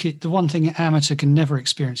 The one thing an amateur can never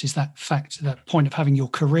experience is that point of having your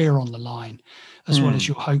career on the line, as well as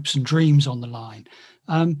your hopes and dreams on the line.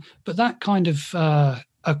 But that kind of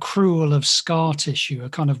accrual of scar tissue, a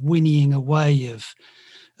kind of whinnying away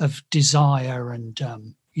of desire and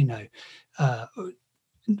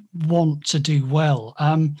want to do well.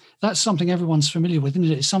 That's something everyone's familiar with,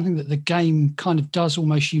 isn't it? It's something that the game kind of does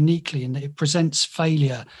almost uniquely, in that it presents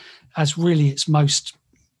failure as really its most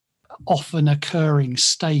often occurring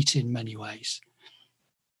state in many ways.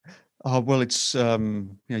 Well, it's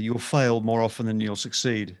you'll fail more often than you'll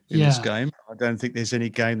succeed in this game. I don't think there's any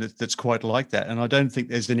game that's quite like that, and I don't think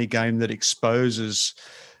there's any game that exposes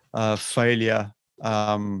failure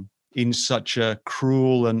in such a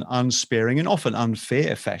cruel and unsparing and often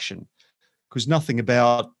unfair fashion. Because nothing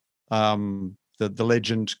about the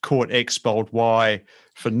legend caught X bowled Y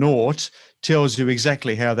for naught tells you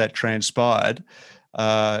exactly how that transpired.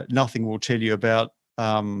 Nothing will tell you about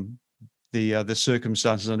the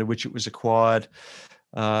circumstances under which it was acquired.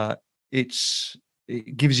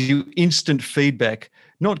 It gives you instant feedback,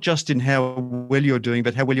 not just in how well you're doing,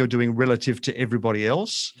 but how well you're doing relative to everybody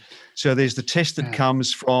else. So there's the test that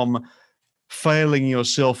comes from failing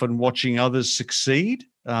yourself and watching others succeed.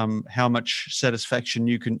 How much satisfaction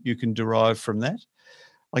you can derive from that.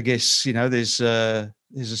 I guess there's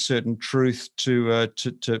a certain truth to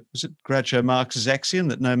was it Groucho Marx's axiom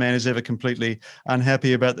that no man is ever completely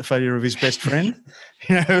unhappy about the failure of his best friend.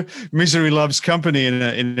 Misery loves company in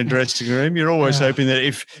a dressing room. You're always hoping that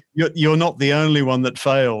if you're not the only one that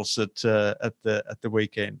fails at the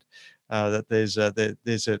weekend, that there's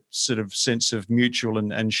a sort of sense of mutual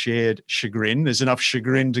and shared chagrin. There's enough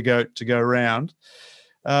chagrin to go around.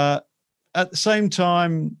 At the same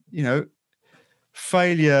time,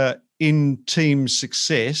 failure in team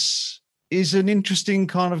success is an interesting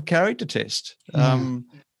kind of character test.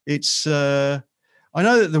 It's I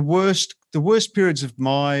know that the worst periods of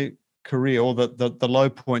my career, or the low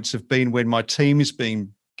points, have been when my team has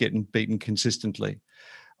been getting beaten consistently.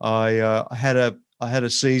 I had a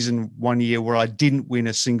season one year where I didn't win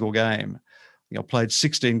a single game. I played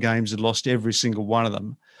 16 games and lost every single one of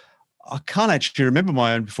them. I can't actually remember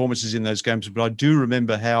my own performances in those games, but I do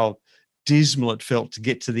remember how dismal it felt to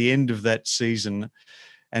get to the end of that season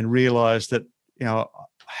and realize that I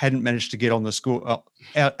hadn't managed to get on the score.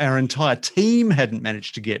 Our entire team hadn't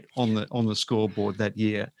managed to get on the scoreboard that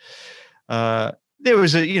year. There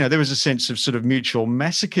was a sense of sort of mutual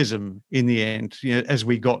masochism in the end, as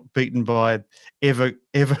we got beaten by ever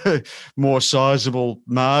more sizable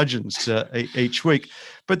margins each week.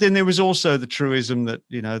 But then there was also the truism that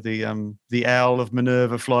the owl of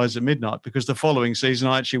Minerva flies at midnight, because the following season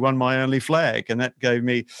I actually won my only flag, and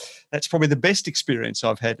that's probably the best experience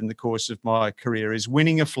I've had in the course of my career, is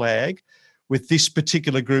winning a flag with this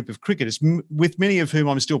particular group of cricketers, with many of whom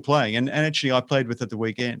I'm still playing, and actually I played with at the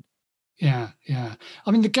weekend. Yeah.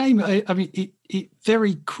 I mean, the game, it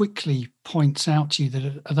very quickly points out to you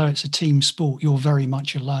that although it's a team sport, you're very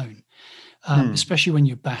much alone, especially when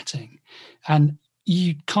you're batting. And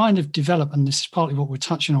you kind of develop, and this is partly what we're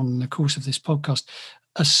touching on in the course of this podcast,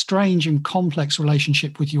 a strange and complex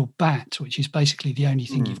relationship with your bat, which is basically the only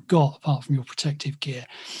thing you've got apart from your protective gear.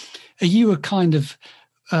 Are you a kind of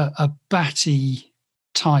a batty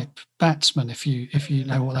type batsman, if you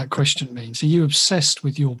know what that question means? Are you obsessed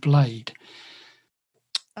with your blade?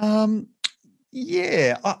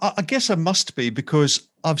 Yeah, I guess I must be, because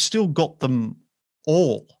I've still got them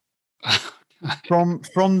all.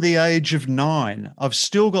 from the age of 9. I've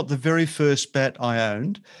still got the very first bat I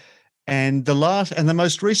owned, and the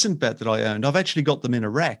most recent bat that I owned, I've actually got them in a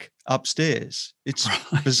rack upstairs. It's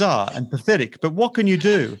bizarre and pathetic, but what can you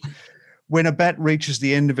do when a bat reaches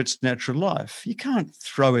the end of its natural life? You can't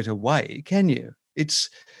throw it away, can you? It's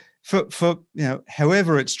for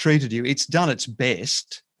however it's treated you, it's done its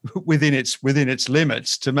best within its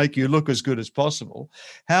limits to make you look as good as possible.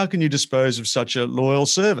 How can you dispose of such a loyal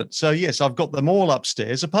servant? So yes, I've got them all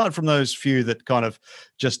upstairs, apart from those few that kind of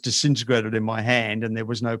just disintegrated in my hand, and there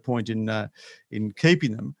was no point in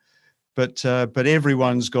keeping them. But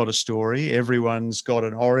everyone's got a story. Everyone's got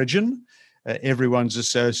an origin. Everyone's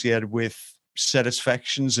associated with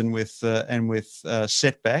satisfactions and with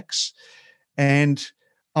setbacks. And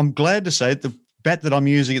I'm glad to say the bat that I'm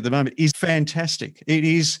using at the moment is fantastic.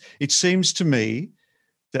 It seems to me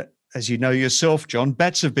that, as you know yourself, John,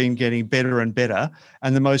 bats have been getting better and better.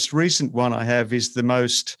 And the most recent one I have is the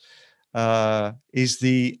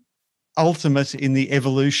ultimate in the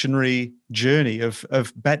evolutionary journey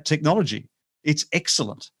of bat technology. It's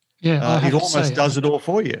excellent. Yeah, it almost does it all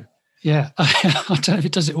for you. Yeah, I don't know if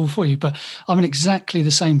it does it all for you, but I'm in exactly the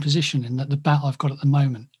same position in that the bat I've got at the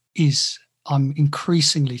moment is, I'm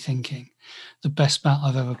increasingly thinking, the best bat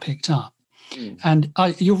I've ever picked up. And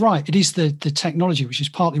you're right, it is the technology, which is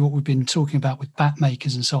partly what we've been talking about with bat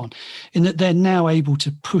makers and so on, in that they're now able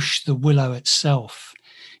to push the willow itself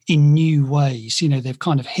in new ways. They've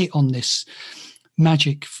kind of hit on this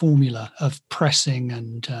magic formula of pressing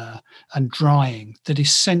and drying that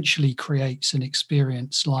essentially creates an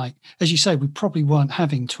experience like, as you say, we probably weren't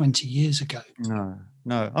having 20 years ago.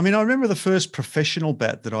 No. I mean, I remember the first professional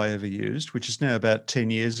bat that I ever used, which is now about 10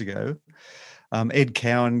 years ago. Ed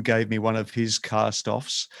Cowan gave me one of his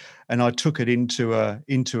cast-offs, and I took it into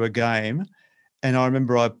a game, and I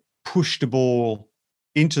remember I pushed a ball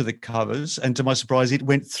into the covers, and to my surprise, it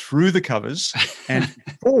went through the covers and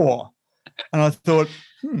 4. And I thought,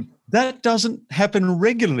 that doesn't happen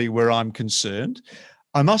regularly where I'm concerned.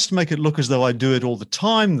 I must make it look as though I do it all the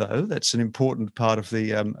time, though. That's an important part of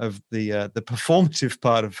the performative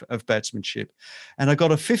part of batsmanship. And I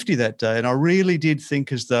got a 50 that day, and I really did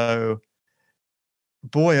think as though,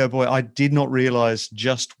 boy, oh boy, I did not realise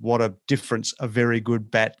just what a difference a very good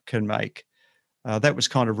bat can make. That was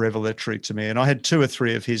kind of revelatory to me. And I had 2 or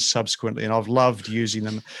 3 of his subsequently, and I've loved using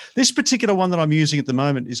them. This particular one that I'm using at the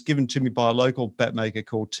moment is given to me by a local bat maker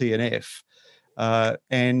called TNF.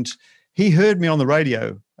 And he heard me on the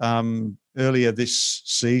radio earlier this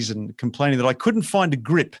season complaining that I couldn't find a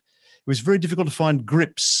grip. It was very difficult to find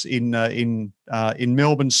grips in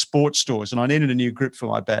Melbourne sports stores, and I needed a new grip for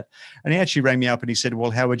my bat. And he actually rang me up and he said, "Well,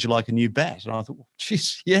 how would you like a new bat?" And I thought, well,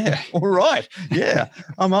 geez, yeah, all right, yeah,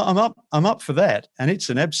 I'm up for that. And it's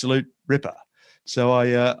an absolute ripper. So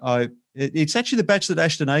it's actually the bats that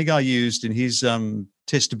Ashton Agar used in his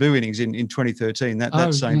Test debut innings in 2013.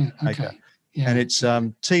 That same maker. Okay. Yeah. And it's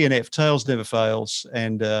TNF, Tails Never Fails,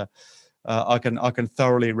 and I can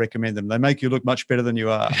thoroughly recommend them. They make you look much better than you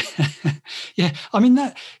are. Yeah, I mean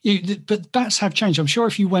but bats have changed. I'm sure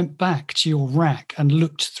if you went back to your rack and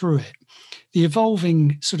looked through it, the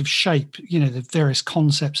evolving sort of shape, the various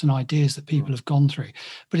concepts and ideas that people have gone through,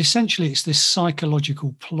 but essentially it's this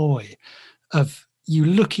psychological ploy of you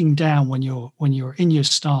looking down when you're in your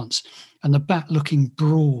stance, and the bat looking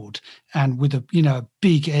broad and with a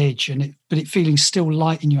big edge, but it feeling still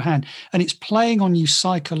light in your hand, and it's playing on you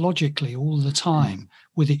psychologically all the time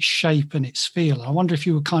with its shape and its feel. I wonder if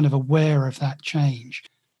you were kind of aware of that change.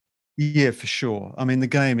 Yeah, for sure. I mean, the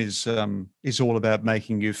game is all about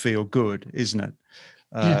making you feel good, isn't it?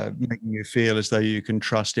 Making you feel as though you can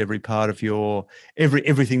trust every part of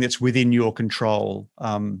everything that's within your control.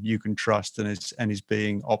 You can trust and is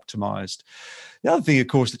being optimized. The other thing, of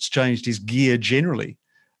course, that's changed is gear generally.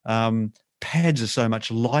 Pads are so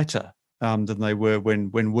much lighter than they were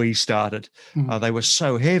when we started. They were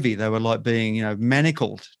so heavy; they were like being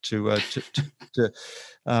manacled to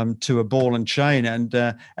a ball and chain,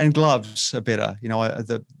 and gloves are better.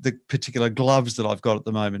 The particular gloves that I've got at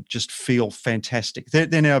the moment just feel fantastic.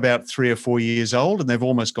 They're now about 3 or 4 years old, and they've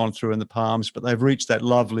almost gone through in the palms, but they've reached that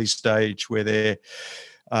lovely stage where they're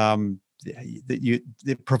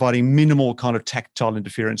providing minimal kind of tactile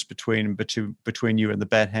interference between you and the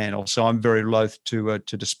bat handle. So I'm very loath to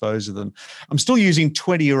dispose of them. I'm still using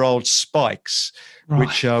 20-year-old spikes, right,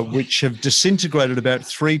 which have disintegrated about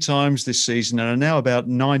 3 times this season and are now about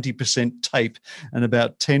 90% tape and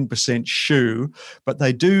about 10% shoe, but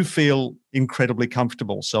they do feel incredibly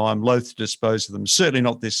comfortable. So I'm loath to dispose of them. Certainly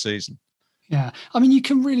not this season. Yeah, I mean, you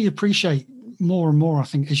can really appreciate more and more, I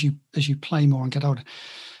think, as you play more and get older,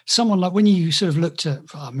 someone like when you sort of looked at,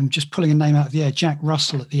 I'm just pulling a name out of the air, Jack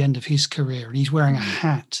Russell at the end of his career, and he's wearing a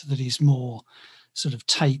hat that is more sort of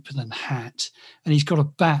tape than hat, and he's got a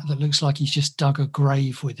bat that looks like he's just dug a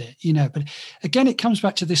grave with it, you know. But again, it comes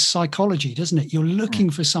back to this psychology, doesn't it? You're looking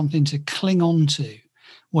for something to cling on to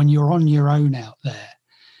when you're on your own out there.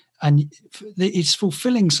 And it's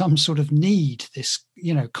fulfilling some sort of need, this,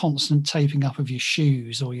 you know, constant taping up of your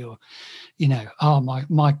shoes or your, you know,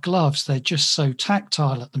 my gloves, they're just so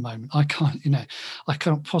tactile at the moment. I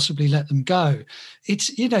can't possibly let them go.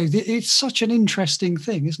 It's, you know, it's such an interesting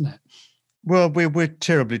thing, isn't it? Well, we're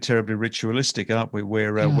terribly, terribly ritualistic, aren't we?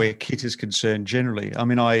 Where kit is concerned generally. I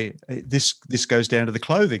mean, this goes down to the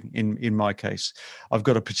clothing in my case. I've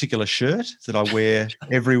got a particular shirt that I wear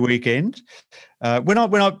every weekend. When I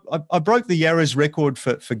broke the Yarras record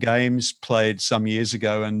for games played some years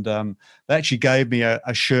ago, and they actually gave me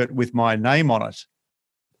a shirt with my name on it,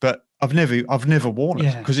 but I've never worn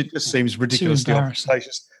it because it just seems ridiculously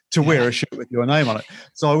ostentatious to wear a shirt with your name on it.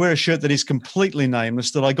 So I wear a shirt that is completely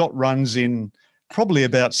nameless that I got runs in probably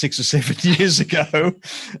about 6 or 7 years ago.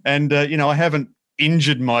 And, you know, I haven't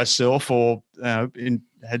injured myself or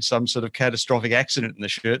had some sort of catastrophic accident in the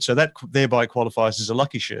shirt. So that thereby qualifies as a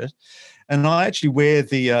lucky shirt. And I actually wear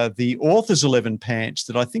the Authors 11 pants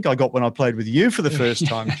that I think I got when I played with you for the first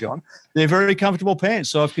time, John. They're very comfortable pants.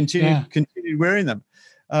 So I've continued wearing them.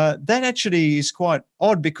 That actually is quite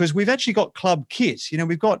odd because we've actually got club kit. You know,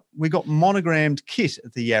 we've got monogrammed kit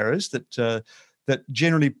at the Yarras that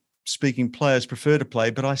generally speaking players prefer to play,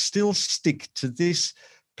 but I still stick to this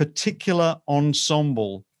particular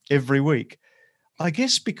ensemble every week. I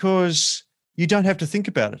guess because you don't have to think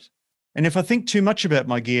about it. And if I think too much about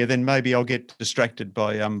my gear, then maybe I'll get distracted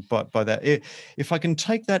by that. If I can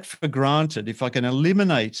take that for granted, if I can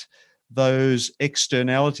eliminate those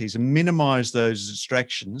externalities and minimize those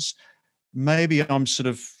distractions, maybe I'm sort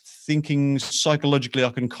of thinking psychologically I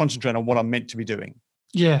can concentrate on what I'm meant to be doing.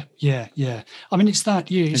 Yeah. I mean, it's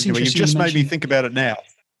that. It's anyway, you've just made me think about it now.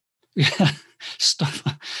 Yeah,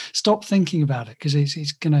 stop thinking about it because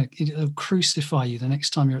it'll crucify you the next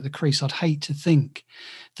time you're at the crease. I'd hate to think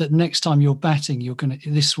that next time you're batting,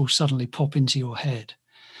 this will suddenly pop into your head.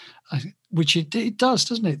 Which it does,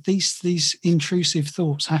 doesn't it? These intrusive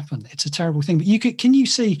thoughts happen. It's a terrible thing. But can you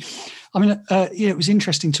see? I mean, it was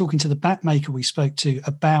interesting talking to the bat maker we spoke to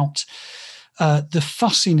about the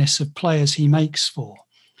fussiness of players he makes for,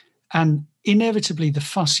 and inevitably the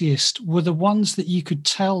fussiest were the ones that you could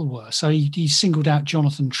tell were. So he singled out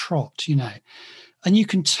Jonathan Trott, you know, and you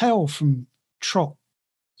can tell from Trott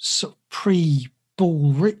sort of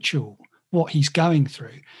pre-ball ritual what he's going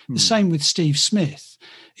through. The same with Steve Smith.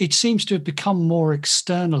 It seems to have become more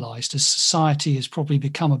externalized as society has probably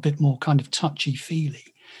become a bit more kind of touchy-feely.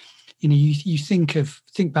 You know, you think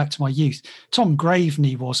back to my youth. Tom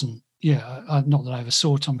Graveney wasn't, not that I ever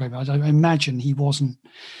saw Tom Graveney. I imagine he wasn't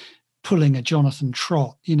pulling a Jonathan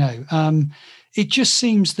Trott, you know. It just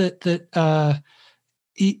seems that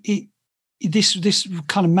this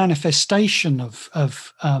kind of manifestation of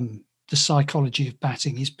the psychology of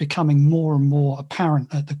batting is becoming more and more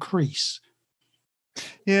apparent at the crease.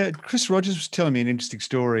 Yeah, Chris Rogers was telling me an interesting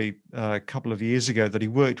story a couple of years ago that he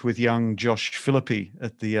worked with young Josh Philippe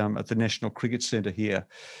at the National Cricket Centre here,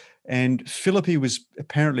 and Philippe was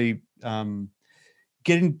apparently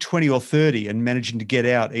getting 20 or 30 and managing to get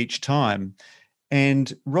out each time.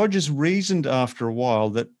 And Rogers reasoned after a while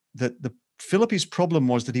that the Philippe's problem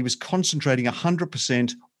was that he was concentrating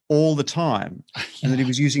 100% all the time, and that he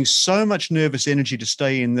was using so much nervous energy to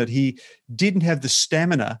stay in that he didn't have the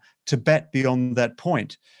stamina to bat beyond that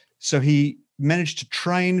point. So he managed to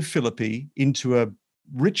train Philippe into a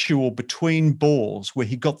ritual between balls where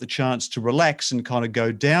he got the chance to relax and kind of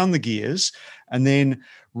go down the gears and then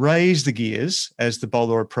raise the gears as the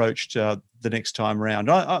bowler approached the next time around.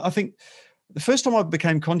 I think the first time I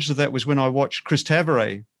became conscious of that was when I watched Chris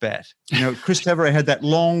Tavares bat. You know, Chris Tavares had that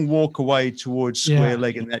long walk away towards square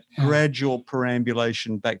leg and that gradual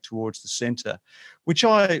perambulation back towards the centre, which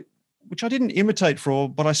I didn't imitate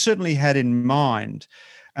but I certainly had in mind.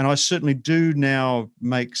 And I certainly do now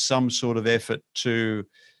make some sort of effort to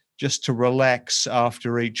relax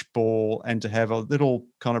after each ball and to have a little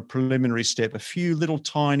kind of preliminary step, a few little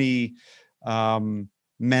tiny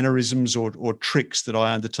mannerisms or tricks that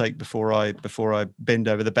I undertake before I bend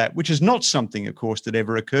over the bat, which is not something, of course, that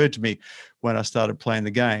ever occurred to me when I started playing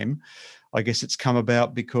the game. I guess it's come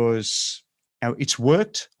about because it's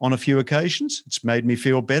worked on a few occasions. It's made me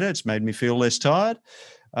feel better. It's made me feel less tired.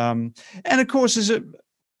 And of course,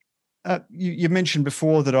 you mentioned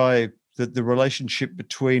before that the relationship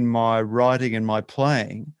between my writing and my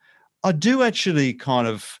playing, I do actually kind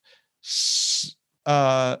of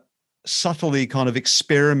subtly kind of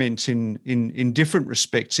experiment in different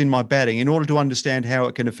respects in my batting in order to understand how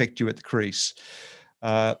it can affect you at the crease.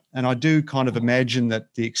 And I do kind of imagine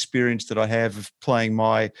that the experience that I have of playing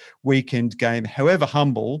my weekend game, however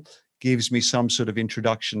humble, gives me some sort of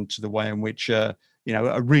introduction to the way in which a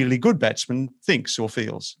really good batsman thinks or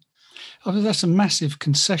feels. I mean, that's a massive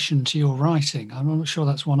concession to your writing. I'm not sure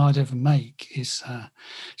that's one I'd ever make, is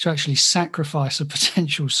to actually sacrifice a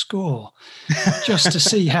potential score just to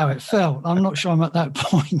see how it felt. I'm not sure I'm at that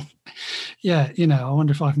point. Yeah, I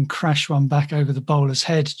wonder if I can crash one back over the bowler's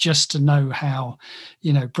head just to know how,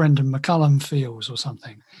 Brendan McCullum feels or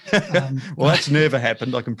something. Well, that's never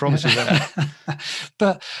happened, I can promise you that.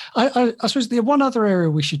 But I suppose the one other area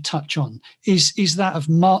we should touch on is that of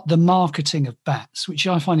the marketing of bats, which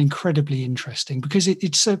I find incredibly interesting, because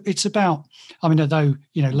it's about, I mean, although,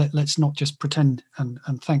 let's not just pretend, and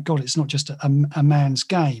thank God it's not just a man's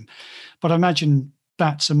game, but I imagine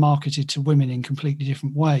bats are marketed to women in completely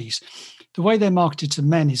different ways. The way they're marketed to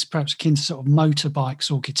men is perhaps akin to sort of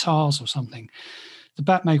motorbikes or guitars or something. The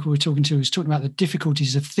bat maker we're talking to is talking about the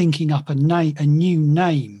difficulties of thinking up a new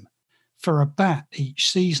name for a bat each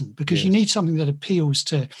season, because Yes. you need something that appeals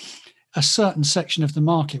to a certain section of the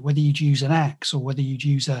market, whether you'd use an axe or whether you'd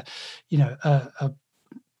use a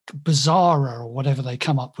Bazzara or whatever they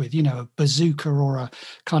come up with, a bazooka or a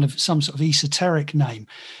kind of some sort of esoteric name.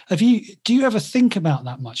 Do you ever think about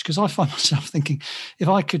that much? Because I find myself thinking, if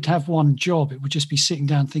I could have one job, it would just be sitting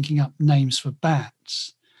down thinking up names for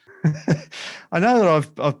bats. I know that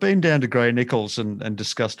I've been down to Grey Nichols and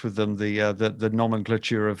discussed with them the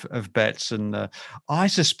nomenclature of bats, and I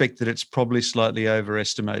suspect that it's probably slightly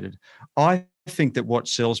overestimated. I think that what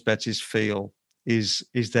sells bats is feel, is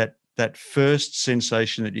that first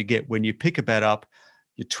sensation that you get when you pick a bat up,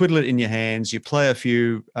 you twiddle it in your hands, you play a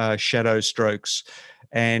few shadow strokes,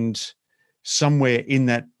 and somewhere in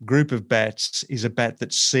that group of bats is a bat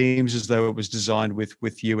that seems as though it was designed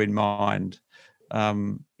with you in mind.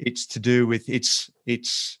 It's to do with it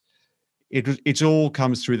all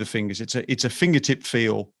comes through the fingers. It's a fingertip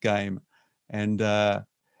feel game, and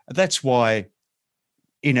that's why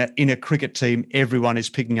in a cricket team everyone is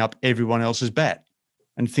picking up everyone else's bat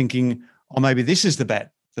and thinking, oh, maybe this is the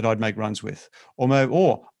bat that I'd make runs with,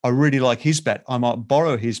 or I really like his bat, I might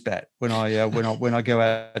borrow his bat when I go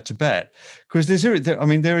out to bat, because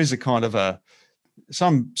there is a kind of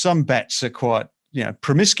some bats are quite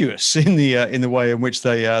promiscuous in the way in which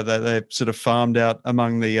they're sort of farmed out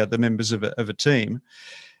among the members of a team,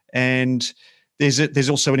 and there's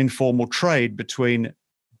also an informal trade between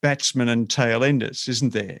batsmen and tail enders,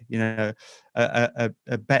 isn't there?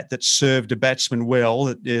 A bat that served a batsman well,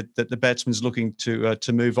 that the batsman's looking to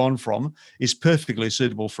move on from, is perfectly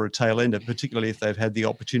suitable for a tail ender, particularly if they've had the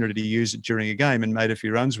opportunity to use it during a game and made a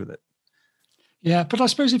few runs with it. Yeah, but I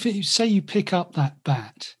suppose if you pick up that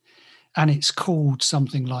bat and it's called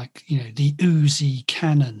something like, the Uzi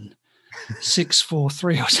Cannon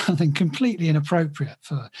 643 or something completely inappropriate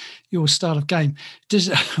for your style of game,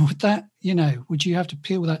 would you have to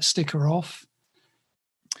peel that sticker off?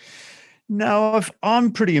 No,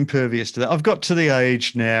 I'm pretty impervious to that. I've got to the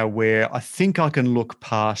age now where I think I can look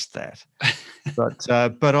past that.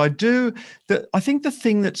 But I do. I think the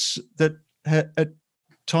thing that at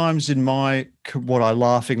times in what I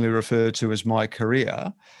laughingly refer to as my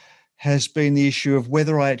career has been the issue of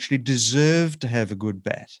whether I actually deserve to have a good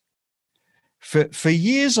bat. For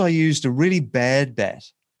years, I used a really bad bat.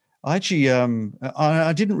 I actually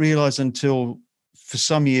I didn't realise until for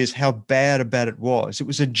some years how bad a bat it was. It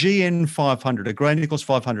was a GN 500, a Grey Nichols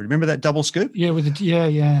 500. Remember that double scoop? Yeah,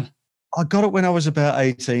 yeah. I got it when I was about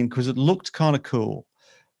 18 because it looked kind of cool,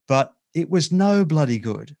 but it was no bloody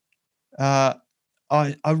good. I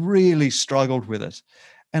really struggled with it,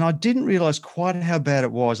 and I didn't realise quite how bad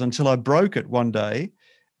it was until I broke it one day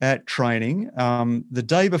at training. The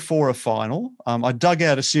day before a final, I dug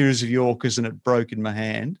out a series of Yorkers and it broke in my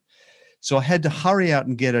hand. So I had to hurry out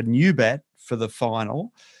and get a new bat for the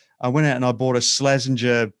final. I went out and I bought a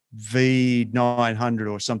Slazenger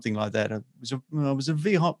V900 or something like that. It was a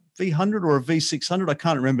V100 or a V600. I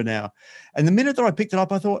can't remember now. And the minute that I picked it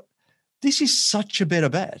up, I thought, this is such a better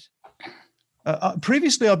bat.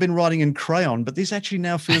 Previously, I've been writing in crayon, but this actually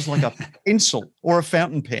now feels like a pencil or a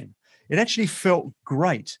fountain pen. It actually felt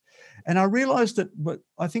great. And I realized that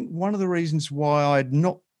I think one of the reasons why I'd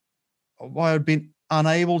been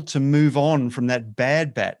unable to move on from that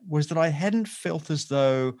bad bat was that I hadn't felt as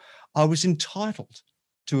though I was entitled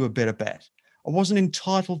to a better bat. I wasn't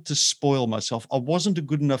entitled to spoil myself. I wasn't a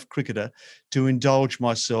good enough cricketer to indulge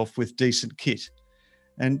myself with decent kit.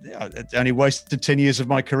 And it only wasted 10 years of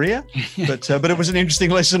my career, but it was an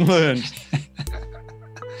interesting lesson learned.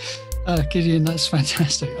 Gideon, that's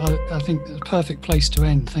fantastic. I think the perfect place to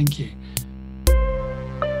end. Thank you.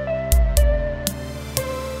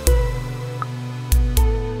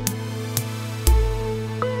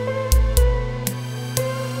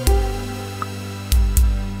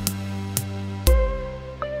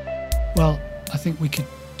 Well, I think we could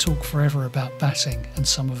talk forever about batting, and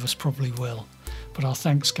some of us probably will. But our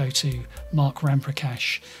thanks go to Mark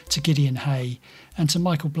Ramprakash, to Gideon Hay, and to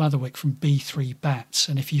Michael Blatherwick from B3 Bats.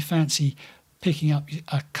 And if you fancy picking up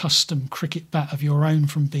a custom cricket bat of your own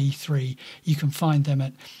from B3, you can find them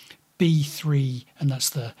at B3, and that's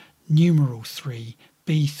the numeral 3,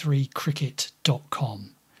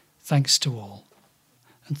 b3cricket.com. Thanks to all.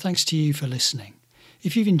 And thanks to you for listening.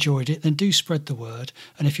 If you've enjoyed it, then do spread the word.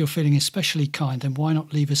 And if you're feeling especially kind, then why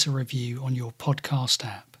not leave us a review on your podcast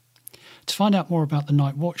app? To find out more about The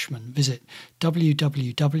Night Watchman, visit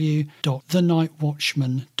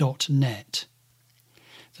www.thenightwatchman.net.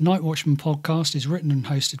 The Night Watchman podcast is written and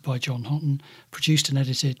hosted by John Houghton, produced and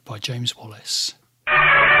edited by James Wallace.